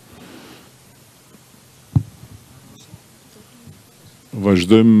Tiranë.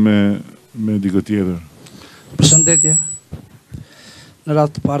 Vazhdojmë me dikë tjetër. Përshëndetje. Në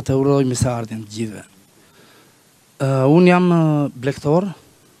radhë të parë të uroj mirëseardhjen të gjithëve. Unë jam blegtor,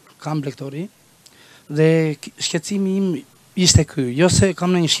 kam blegtori dhe shqetësimi im ishte ky. Jo se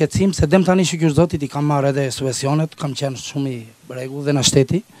kam në një shqetësim, se dem tani shqyr zotit i kam marrë edhe subvencionet, kam qenë shumë i rregull dhe na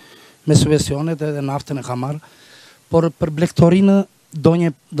shteti me subvencionet edhe naftën e kam marrë, por për blegtorinë do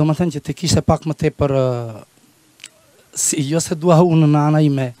më thënë që të kishte pak më tepër jo se dua unë në ana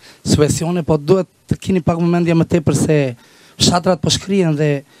ime subvencione, po duhet të keni pak vëmendje më tepër se fshatrat po shkrihen dhe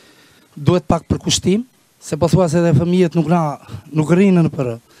duhet pak përkushtim, se po thua se edhe fëmijët nuk rrinë në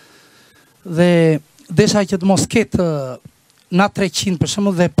për. Dhe desha që të mos ketë na 300 për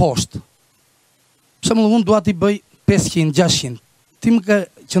shembull dhe poshtë. Për shembull unë dua t'i bëj 500, 600. Ti më ke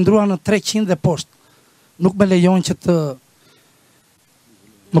qëndruar në 300 dhe poshtë. Nuk më lejon që të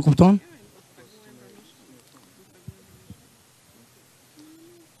më kupton?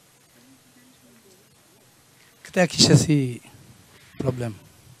 Këtë kishe si problem.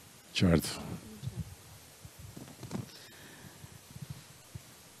 Qartë.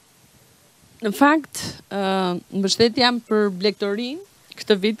 Në fakt, mbështetja për blegtorin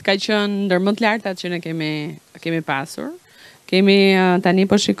këtë vit ka qenë ndër më të lartat që ne kemi pasur. Kemi tani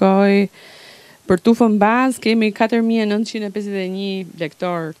po shikoj për tufën bazë kemi 4951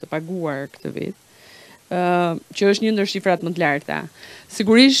 blegtor të paguar këtë vit. Që është një ndër shifrat më të larta.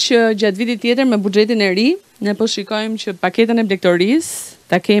 Sigurisht që gjatë vitit tjetër me buxhetin e ri, ne po shikojmë që paketën e blegtorisë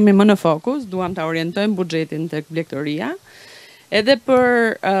ta kemi më në fokus, duam ta orientojmë buxhetin tek blegtoria, edhe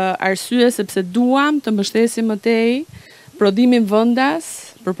për arsye sepse duam të mbështesim më tej prodhimin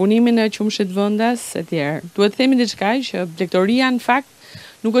vendas, për punimin e qumshit vendas e tjerë. Duhet të themi diçka që blegtoria në fakt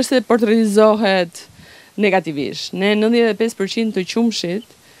nuk është se portretizohet negativisht. Ne 95% të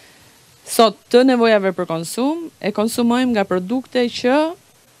qumshit sot të nevojave për konsum e konsumojmë nga produkte që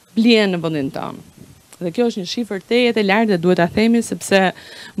blihen në vendin tonë. Dhe kjo është një shifër tejet e lartë dhe duhet ta themi sepse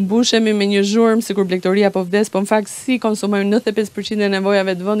mbushemi me një zhurmë sikur blegtoria po vdes, po në fakt si konsumojmë 95% e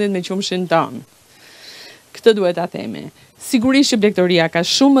nevojave të vendit me qumshin tonë. Këtë duhet ta themi. Sigurisht që blegtoria ka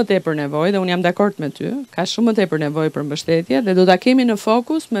shumë më tepër nevojë dhe unë jam dakord me ty, ka shumë më tepër nevojë për mbështetje dhe do ta kemi në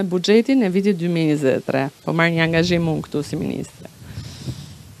fokus me buxhetin e vitit 2023. Po marr një angazhim unë këtu si ministre.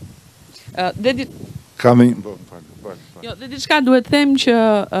 Jo, dhe diçka duhet them që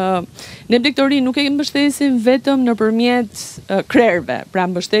ne blegtorin nuk e mbështesim vetëm nëpërmjet krerëve, pra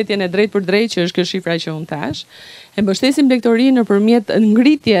mbështetjen e drejt për drejt që është kjo shifra që unë thash. E mbështesim blegtorin nëpërmjet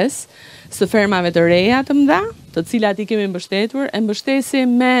ngritjes së fermave të reja të mëdha, të cilat I kemi mbështetur, e mbështesim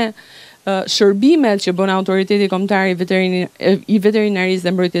me shërbimet që bën autoriteti kombëtar I veterinarisë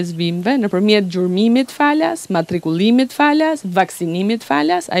dhe mbrojtjes bimëve nëpërmjet gjurmimit falas, matrikullimit falas, vaksinimit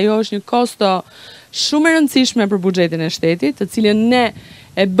falas. Ajo është një kosto shumë e rëndësishme për buxhetin e shtetit, të cilën ne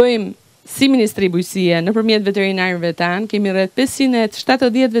e bëjmë si Ministri Bujqësie nëpërmjet veterinarëve tanë. Kemi rreth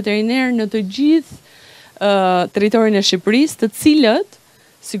 570 veterinerë në të gjithë territorin e Shqipërisë, të cilët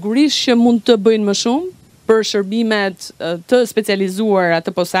sigurisht që mund të bëjnë më shumë për shërbimet të specializuara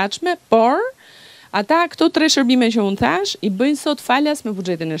të posaçme, por ata këto 3 shërbime që unë thash I bëjnë sot falas me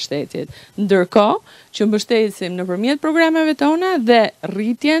buxhetin e shtetit. Ndërkohë që mbështesim nëpërmjet programeve tona dhe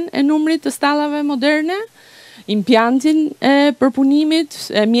rritjen e numrit të stallave moderne, impiantin e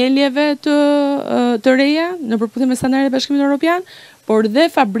përpunimit e mieljeve të reja në përputhje me standardet e Bashkimit Evropian, por dhe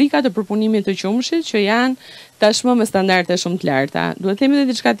fabrika të përpunimit të qumshit që janë tashmë me standarde shumë të larta. Duhet themi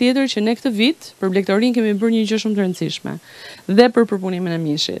edhe diçka tjetër që ne këtë vit për blegtorin kemi bërë një gjë shumë të rëndësishme dhe për përpunimin e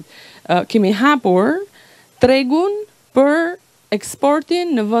mishit. Kemi hapur tregun për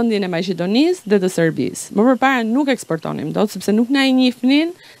eksportin në vendin e Maqedonisë dhe të Serbisë. Më përpara nuk eksportonim dot sepse nuk na I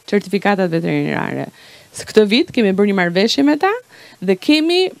njihnin certifikatat veterinare. Këtë vit kemi bërë një marrëveshje me ta dhe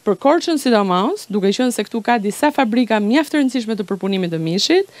kemi për Korçën sidomos, duke qenë se këtu ka disa fabrika mjaft të rëndësishme të përpunimit të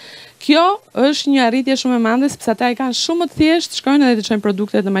mishit. Kjo është një arritje shumë e madhe sepse ata I kanë shumë më të thjesht, shkojnë edhe të çojnë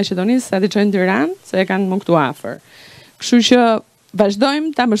produktet në Maqedonisë, sa të çojnë në Tiranë, se e kanë më këtu afër. Kështu që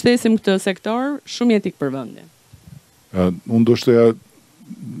vazhdojmë ta mbështesim këtë sektor shumë jetik për vendin. Unë do shtoja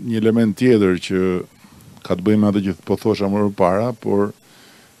një element tjetër që ka të bëjë me atë që po thosha më përpara, por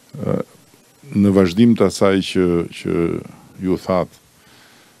në vazhdim të asaj që ju thatë,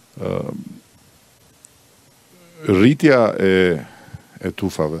 rritja e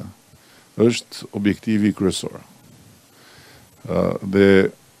tufave është objektivi kryesor.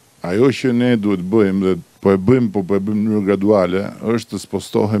 Dhe ajo që ne duhet bëjmë, dhe po e bëjmë në mënyrë graduale, është të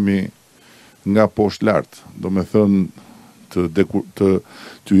spostohemi nga poshtë lartë. Do me thënë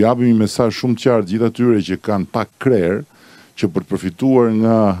të japim një mesazh shumë qartë gjithë atyre që kanë pak krerë, që për të përfituar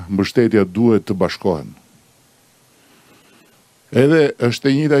nga mbështetja duhet të bashkohen. Edhe është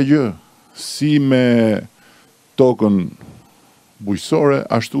e njëjta gjë, si me tokën bujqësore,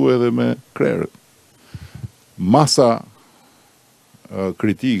 ashtu edhe me krerët. Masa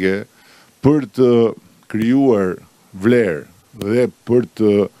kritike për të krijuar vlerë dhe për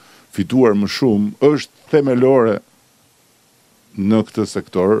të fituar më shumë është themelore në këtë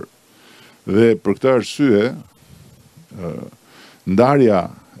sektor dhe për këtë arsye ndarja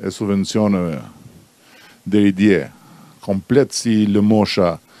e subvencioneve deri dje, komplet si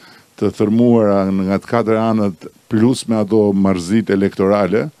lëmosha të thërmuara nga të 4 anët plus me ato marrëzit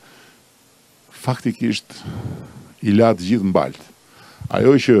elektorale, faktikisht I la të gjithë mbalt.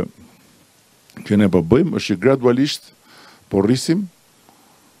 Ajo që ne po bëjmë është që gradualisht po rrisim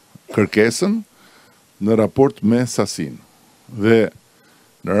kërkesën në raport me sasin. Dhe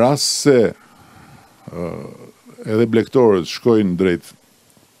në rast se edhe blegtorët shkojnë drejt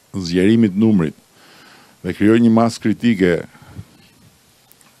zgjerimit numrit dhe krijojnë një masë kritike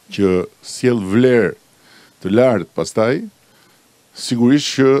që sjell vlerë të lartë pastaj,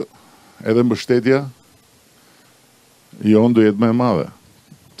 sigurisht që edhe mbështetja jonë do jetë më e madhe,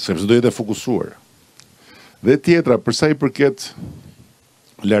 sepse do jetë e fokusuar. Dhe tjetra, përsa I përket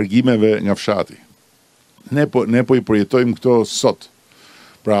largimeve nga fshati. Ne po I përjetojmë këto sot.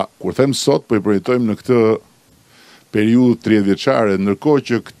 Pra, kur them sot, po I përjetojmë në këtë periudhë 30 vjeçare, ndërkohë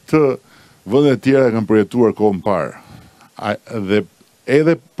që këtë vendet tjera kanë përjetuar kohë më parë. Dhe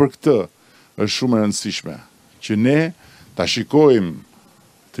edhe për këtë është shumë e rëndësishme që ne ta shikojmë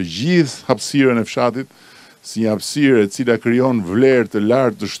të gjithë hapësirën e fshatit si një hapësirë e cila krijon vlerë të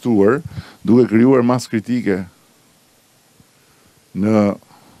lartë të shtuar, duke krijuar masë kritike në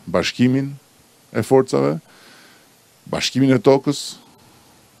bashkimin e forcave, bashkimin e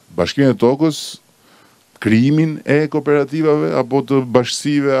tokës, krijimin e kooperativave, apo të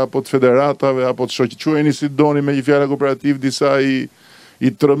bashkësive, apo të federatave, apo të shoqëquajeni si doni me një fjalë kooperativ, disa I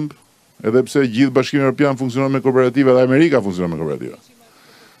trëmb, edhe pse gjithë Bashkimi Evropian funksionon me kooperativa dhe Amerika funksionon me kooperativa.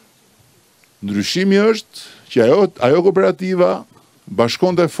 Ndryshimi është që ajo kooperativa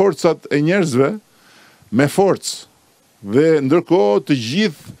bashkonte forcat e njerëzve me forcë, dhe ndërkohë të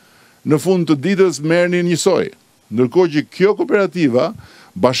gjithë në fund të ditës merrnin njësoj. Ndërkohë që kjo kooperativa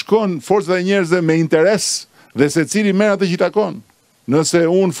bashkon forcat e njerëzve me interes dhe secili merr atë që I takon. Nëse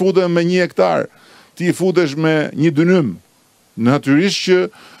unë futem me 1 hektar, ti futesh me 1 dynym, natyrisht që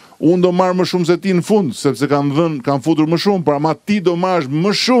unë do marrë më shumë se ti në fund, sepse kam futur më shumë, pra ma ti do marrësh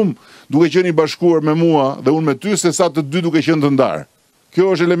më shumë duke qenë i bashkuar me mua dhe unë me ty, se sa të dy duke qenë të ndarë.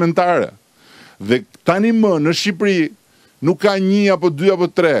 Kjo është elementare. Dhe tani më në Shqipëri nuk ka 1 apo 2 apo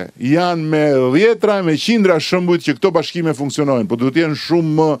 3, janë me 10, me 100 shëmbujt që këto bashkime funksionojnë, po duhet të jenë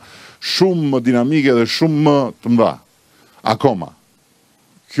shumë më dinamike dhe shumë më të mëdha. Akoma.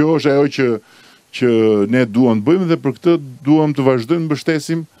 Kjo është ajo që ne duam të bëjmë dhe për këtë duam të vazhdojmë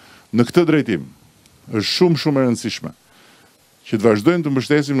mbështesim në këtë drejtim. Është shumë e rëndësishme që të vazhdojmë të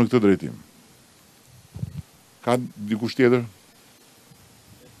mbështesim në këtë drejtim. Ka dikush tjetër?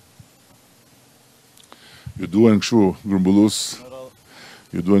 Ju duhen kështu grumbullus,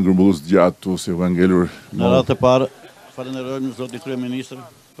 gjatë tu si u ngelur. Në radhë të parë, falenderojmë zotin Kryeministër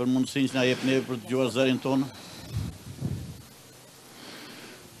për mundësinë që na jep neve për të dëgjuar zërin tonë.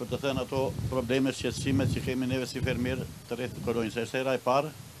 Për të thënë ato probleme, shqetësimet që kemi neve si fermerë të rreth kolonjës. Është hera e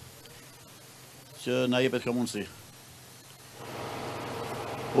parë që na jepet kjo mundësi.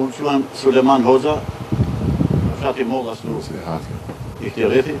 Unë quhem Suleman Hoxha, fshati Mollas i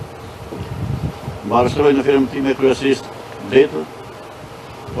këtij rrethi. Mbarëstroj në firmën time kryesisht bletër,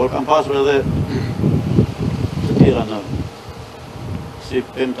 por kam pasur edhe të tjera në si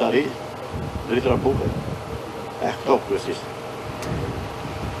pemtari, rritura buke, këto kryesisht.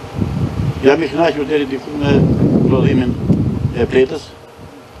 Jam i kënaqur deri diku me prodhimin e bletës.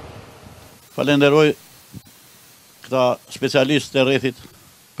 Falenderoj këta specialistë të rrethit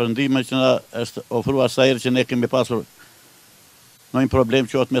për ndihmën që na është ofruar sa herë që ne kemi pasur ndonjë problem,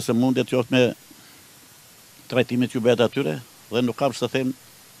 qoftë me sëmundjet, qoftë me trajtimet që bëhet atyre, dhe nuk kam të them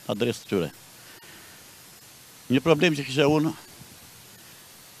adresë të tyre. Një problem që kisha unë,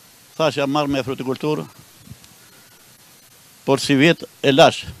 thash jam marrë me frutikulturë, por si vetë e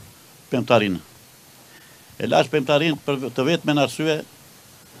lash pemtarinë. E lash pemtarinë për të vetë me në arsye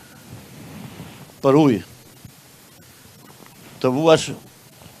për ujë. Të vuash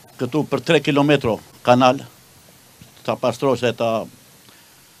këtu për 3 kilometro kanal, ta pastrosh e ta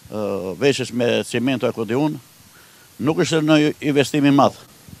veshësh me cemento e kodiun, nuk është në investimi madh.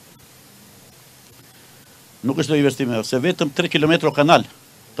 Nuk është në investimi madh, se vetëm 3 kilometro kanal,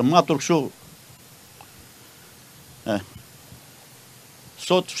 të matur kështu.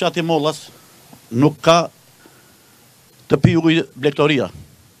 Sot fshati Mollas nuk ka të pi ujë blegtoria.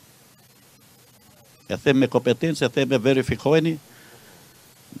 E them me kompetencë, e them me verifikojeni,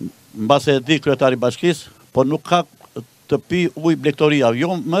 mbase e di kryetari bashkisë, por nuk ka të pi ujë blegtoria,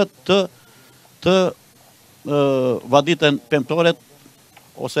 jo më të vaditen pemtoret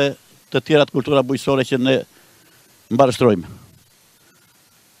ose të tjerat kultura bujqësore që ne mbarëstrojmë.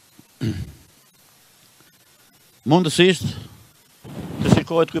 Mundësisht të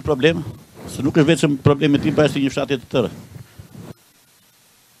shikohet ky problem, se nuk është vetëm problemi tim, pa është një fshatit të tërë.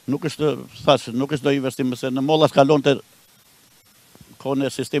 Nuk është do investim, se në Mollas kalon të kohën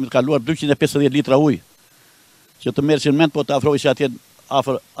e sistemit kaluar 250 litra ujë, që të merë që në mend, po të afrojë që atje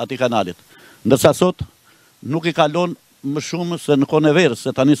afër ati kanalit. Ndërsa sot, nuk i kalon më shumë se në kohën e verës,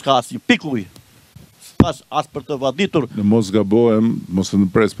 se tani s'ka asnjë pik ujë. S'pas as për të vaditur. Në mos gabohem, mos të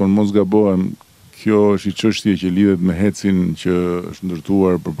pres, por mos gabohem, kjo është i çështje që lidhet me hecin që është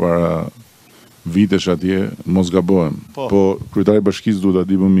ndërtuar përpara vitesh atje, mos gabohem. Po kryetari i bashkisë duhet ta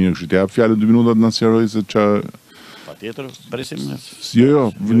di më mirë, kështu të jap fjalën 2 minuta të na sqaroj se ç'a. Patjetër, presim. Jo,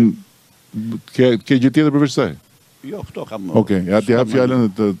 ke gjë tjetër përveç kësaj? Jo, këto kam. Okej, ja ti hap fjalën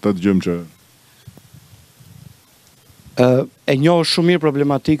dhe ta dëgjojmë ç'a. E njoh shumë mirë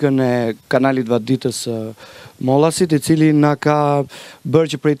problematikën e kanalit vaditës Mollasit, i cili na ka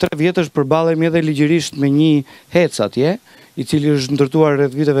bërë që prej 3 vjetësh përballemi edhe ligjërisht me një hec atje, i cili është ndërtuar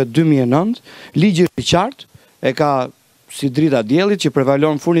rreth viteve 2009, ligji i qartë, e ka si drita diellit që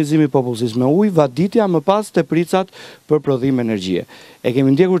prevalon furnizimi i popullsisë me ujë, vaditja, më pas tepricat për prodhim energjie. E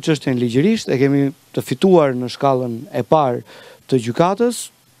kemi ndjekur çështjen ligjërisht, e kemi të fituar në shkallën e parë të gjykatës,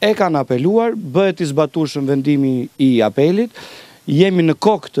 e kanë apeluar, bëhet i zbatueshëm vendimi i apelit, jemi në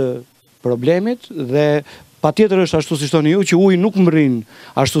kokë të problemit dhe patjetër është ashtu siç thoni ju që uji nuk mrrin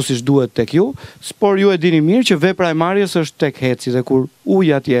ashtu siç duhet tek ju, por ju e dini mirë që vepra e marrjes është tek heci dhe kur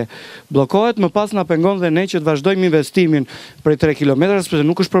uji atje bllokohet, më pas na pengon dhe ne që të vazhdojmë investimin për 3 kilometra, sepse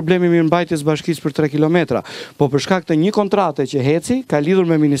nuk është problemi mirëmbajtjes bashkisë për 3 kilometra, po për shkak të një kontrate që heci ka lidhur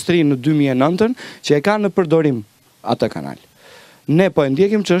me ministrinë në 2009 që e ka në përdorim atë kanal. Ne po e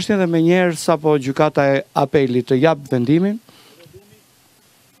ndjekim çështjen dhe menjëherë sapo gjykata e apelit të jap vendimin,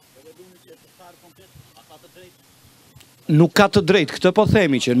 nuk ka të drejtë, këtë po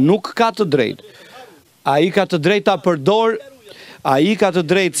themi që nuk ka të drejtë. Ai ka të drejtë ta përdor, ai ka të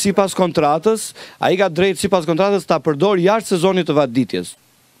drejtë sipas kontratës, ta përdor jashtë sezonit të vatditjes.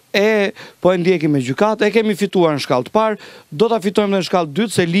 Po e ndjekim me gjykatë, e kemi fituar në shkallë të parë, do ta fitojmë në shkallë të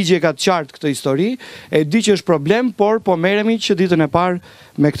dytë, se ligji e ka të qartë këtë histori, e di që është problem, por po merremi që ditën e parë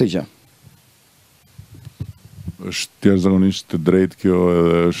me këtë gjë. Është jashtëzakonisht të drejtë kjo,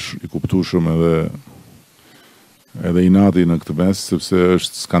 edhe është i kuptueshëm edhe inati në këtë mes, sepse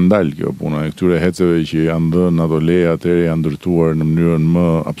është skandal kjo puna e këtyre heceve që janë dhënë ato leje, atëherë janë ndërtuar në mënyrën më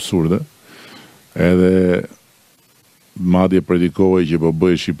absurde. Edhe madje predikohej që po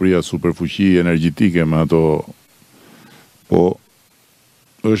bëhet Shqipëria superfuqi energjetike me ato, po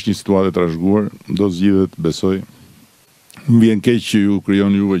është një situatë e trashëguar, do zgjidhet, besoj. Më vjen keq që ju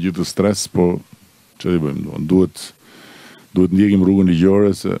krijon juve gjithë stres, po çfarë i bëjmë? Duhet ndjekim rrugën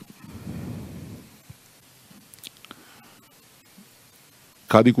ligjore, se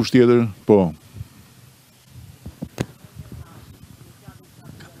ka dikush tjetër? Po.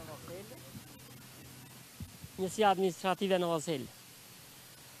 Njësia administrative në Vazel.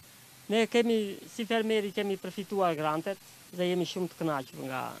 Ne kemi, si fermeri, kemi përfituar grantet dhe jemi shumë të kënaqur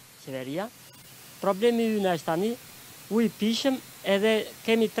nga qeveria. Problemi ynë është tani, ujë pishëm, edhe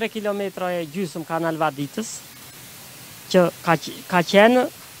kemi 3 kilometra e gjysmë kanal vaditës, që ka qenë,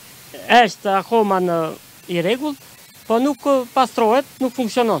 është akoma në i rregull, po nuk pastrohet, nuk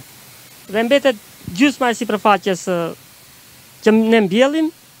funksionon. Dhe mbetet gjysma e sipërfaqes që ne mbjellim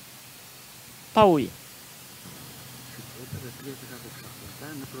pa ujë.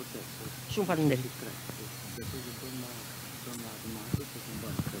 Shumë faleminderit.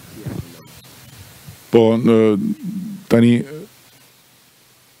 Po, tani,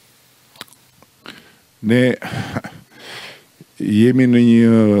 ne jemi në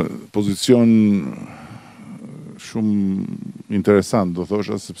një pozicion shumë interesant, do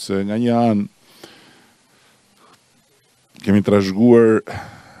thosha, sepse nga një anë kemi trashëguar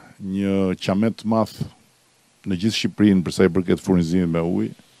një qamet të madh në gjithë Shqipërinë për sa i përket furnizimit me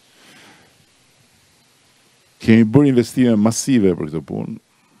ujë. Kemi bërë investime masive për këtë punë.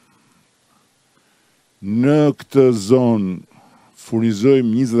 Në këtë zonë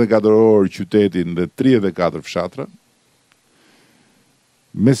furnizojmë 24 orë qytetin dhe 34 fshatra.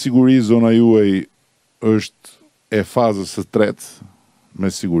 Me siguri zona juaj është e fazës së tretë, me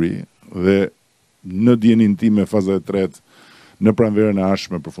siguri, dhe në dijenin tim e faza e tretë në pranverën e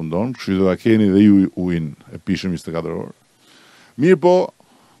ardhshme përfundon, kështu do ta keni dhe ju ujin e pishëm 24 orë. Mirë po,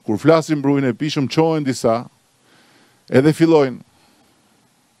 kur flasim për ujin e pishëm, çohen disa edhe fillojnë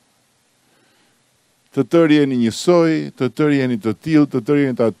të tërë jeni njësoj, të tërë jeni të tillë, të tërë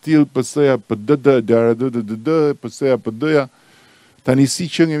jeni të tillë, PS-ja PD, PS-ja PD-ja. Tani si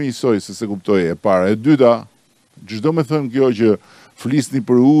qëngemi njësoj, se kuptoj e para. E dyta, çdo me thënë kjo që flisni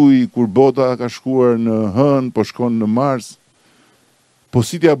për ujë, kur bota ka shkuar në hënë, po shkon në Mars, po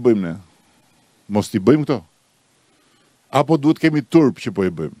si t'ja bëjmë ne? Mos t'i bëjmë këto? Apo duhet kemi turp që po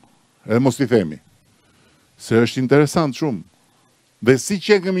i bëjmë? Edhe mos t'i themi. Se është interesant shumë. Dhe si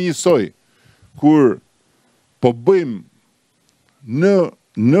qëngemi njësoj, kur po bëjmë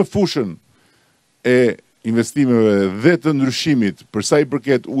në fushën e investimeve dhe të ndryshimit për sa i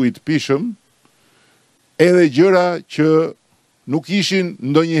përket ujit pishëm, edhe gjëra që nuk ishin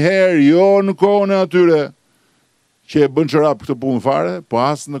ndonjëherë jo në kohën e atyre që e bën çorap këtë punë fare, po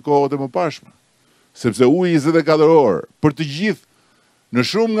as në kohët e mëparshme. Sepse uji 24 orë për të gjithë në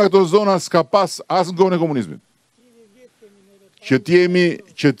shumë nga këto zona s'ka pas as në kohën e komunizmit. Që t'jemi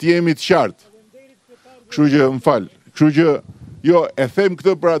të qartë. Kështu që më fal, kështu që jo e them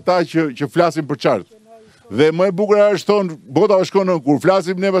këtë për ata që flasin për qartë. Dhe më e bukur është thonë, bota është shkon kur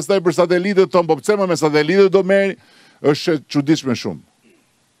flasim ne pastaj për satelitët tonë, po pse më me satelitët do merr, është e çuditshme shumë.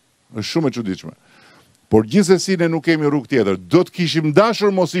 Është shumë e çuditshme. Por gjithsesi ne nuk kemi rrugë tjetër. Do të kishim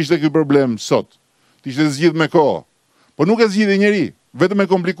dashur mos ishte ky problem sot. Të ishte zgjidhur me kohë. Po nuk e zgjidhi njeri, vetëm e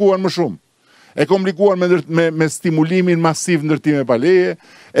komplikuan më shumë. E komplikuan me stimulimin masiv ndërtime pa leje,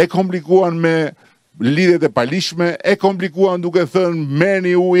 e komplikuan me lidhjet e palishme, e komplikuan duke thënë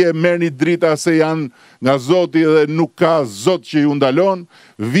merrni ujë, merrni drita se janë nga Zoti dhe nuk ka Zot që ju ndalon,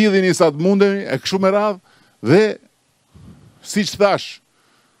 vidhini sa të mundeni, e kështu me radhë, dhe siç thash,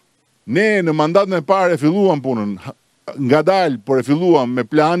 ne në mandatën e parë e filluam punën, ngadalë, por e filluam me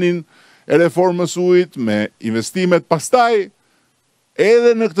planin e reformës ujit, me investimet, pastaj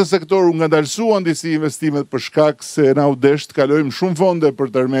edhe në këtë sektor u ngadalësuan disi investimet për shkak se na u desh të kalojmë shumë fonde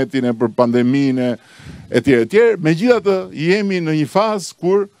për tërmetin e për pandeminë e tjerë e tjerë. Megjithatë, jemi në një fazë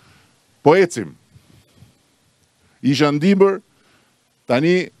kur po ecim. Isha ndibër,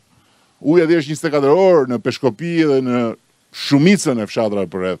 tani uja dhe është 24 orë në Peshkopi dhe në shumicën e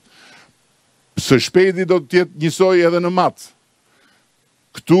fshatrave përreth. Së shpejti do të jetë njësoj edhe në Matë.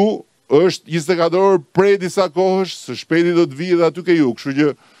 Këtu është 24 orë prej disa kohësh, së shpejti do të vijë dhe aty ke ju, kështu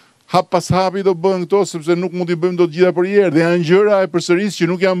që hap pas hapi do bëhen këto, sepse nuk mund t'i bëjmë do të gjitha për herë, dhe janë gjëra e përsëris që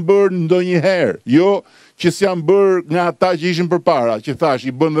nuk janë bërë ndonjëherë, jo që s'janë bërë nga ata që ishin përpara, që thash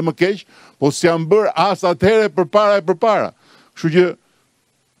i bën dhe më keq, po s'janë bërë as atëherë përpara. Kështu që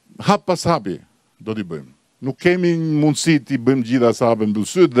hap pas hapi do t'i bëjmë. Nuk kemi mundësi t'i bëjmë gjitha sa hapën mbyll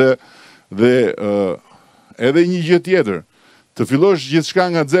syt dhe edhe një gjë tjetër, të fillosh gjithçka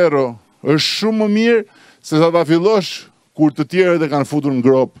nga zero është shumë më mirë se sa ta fillosh kur të tjerët e kanë futur në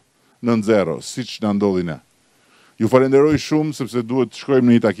grop në zero, siç na ndodhi ne. Ju falenderoj shumë sepse duhet të shkojmë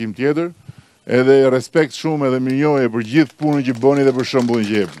në një takim tjetër, edhe respekt shumë edhe mirënjohje për gjithë punën që bëni dhe për shembullin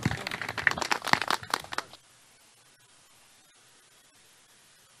që jepni.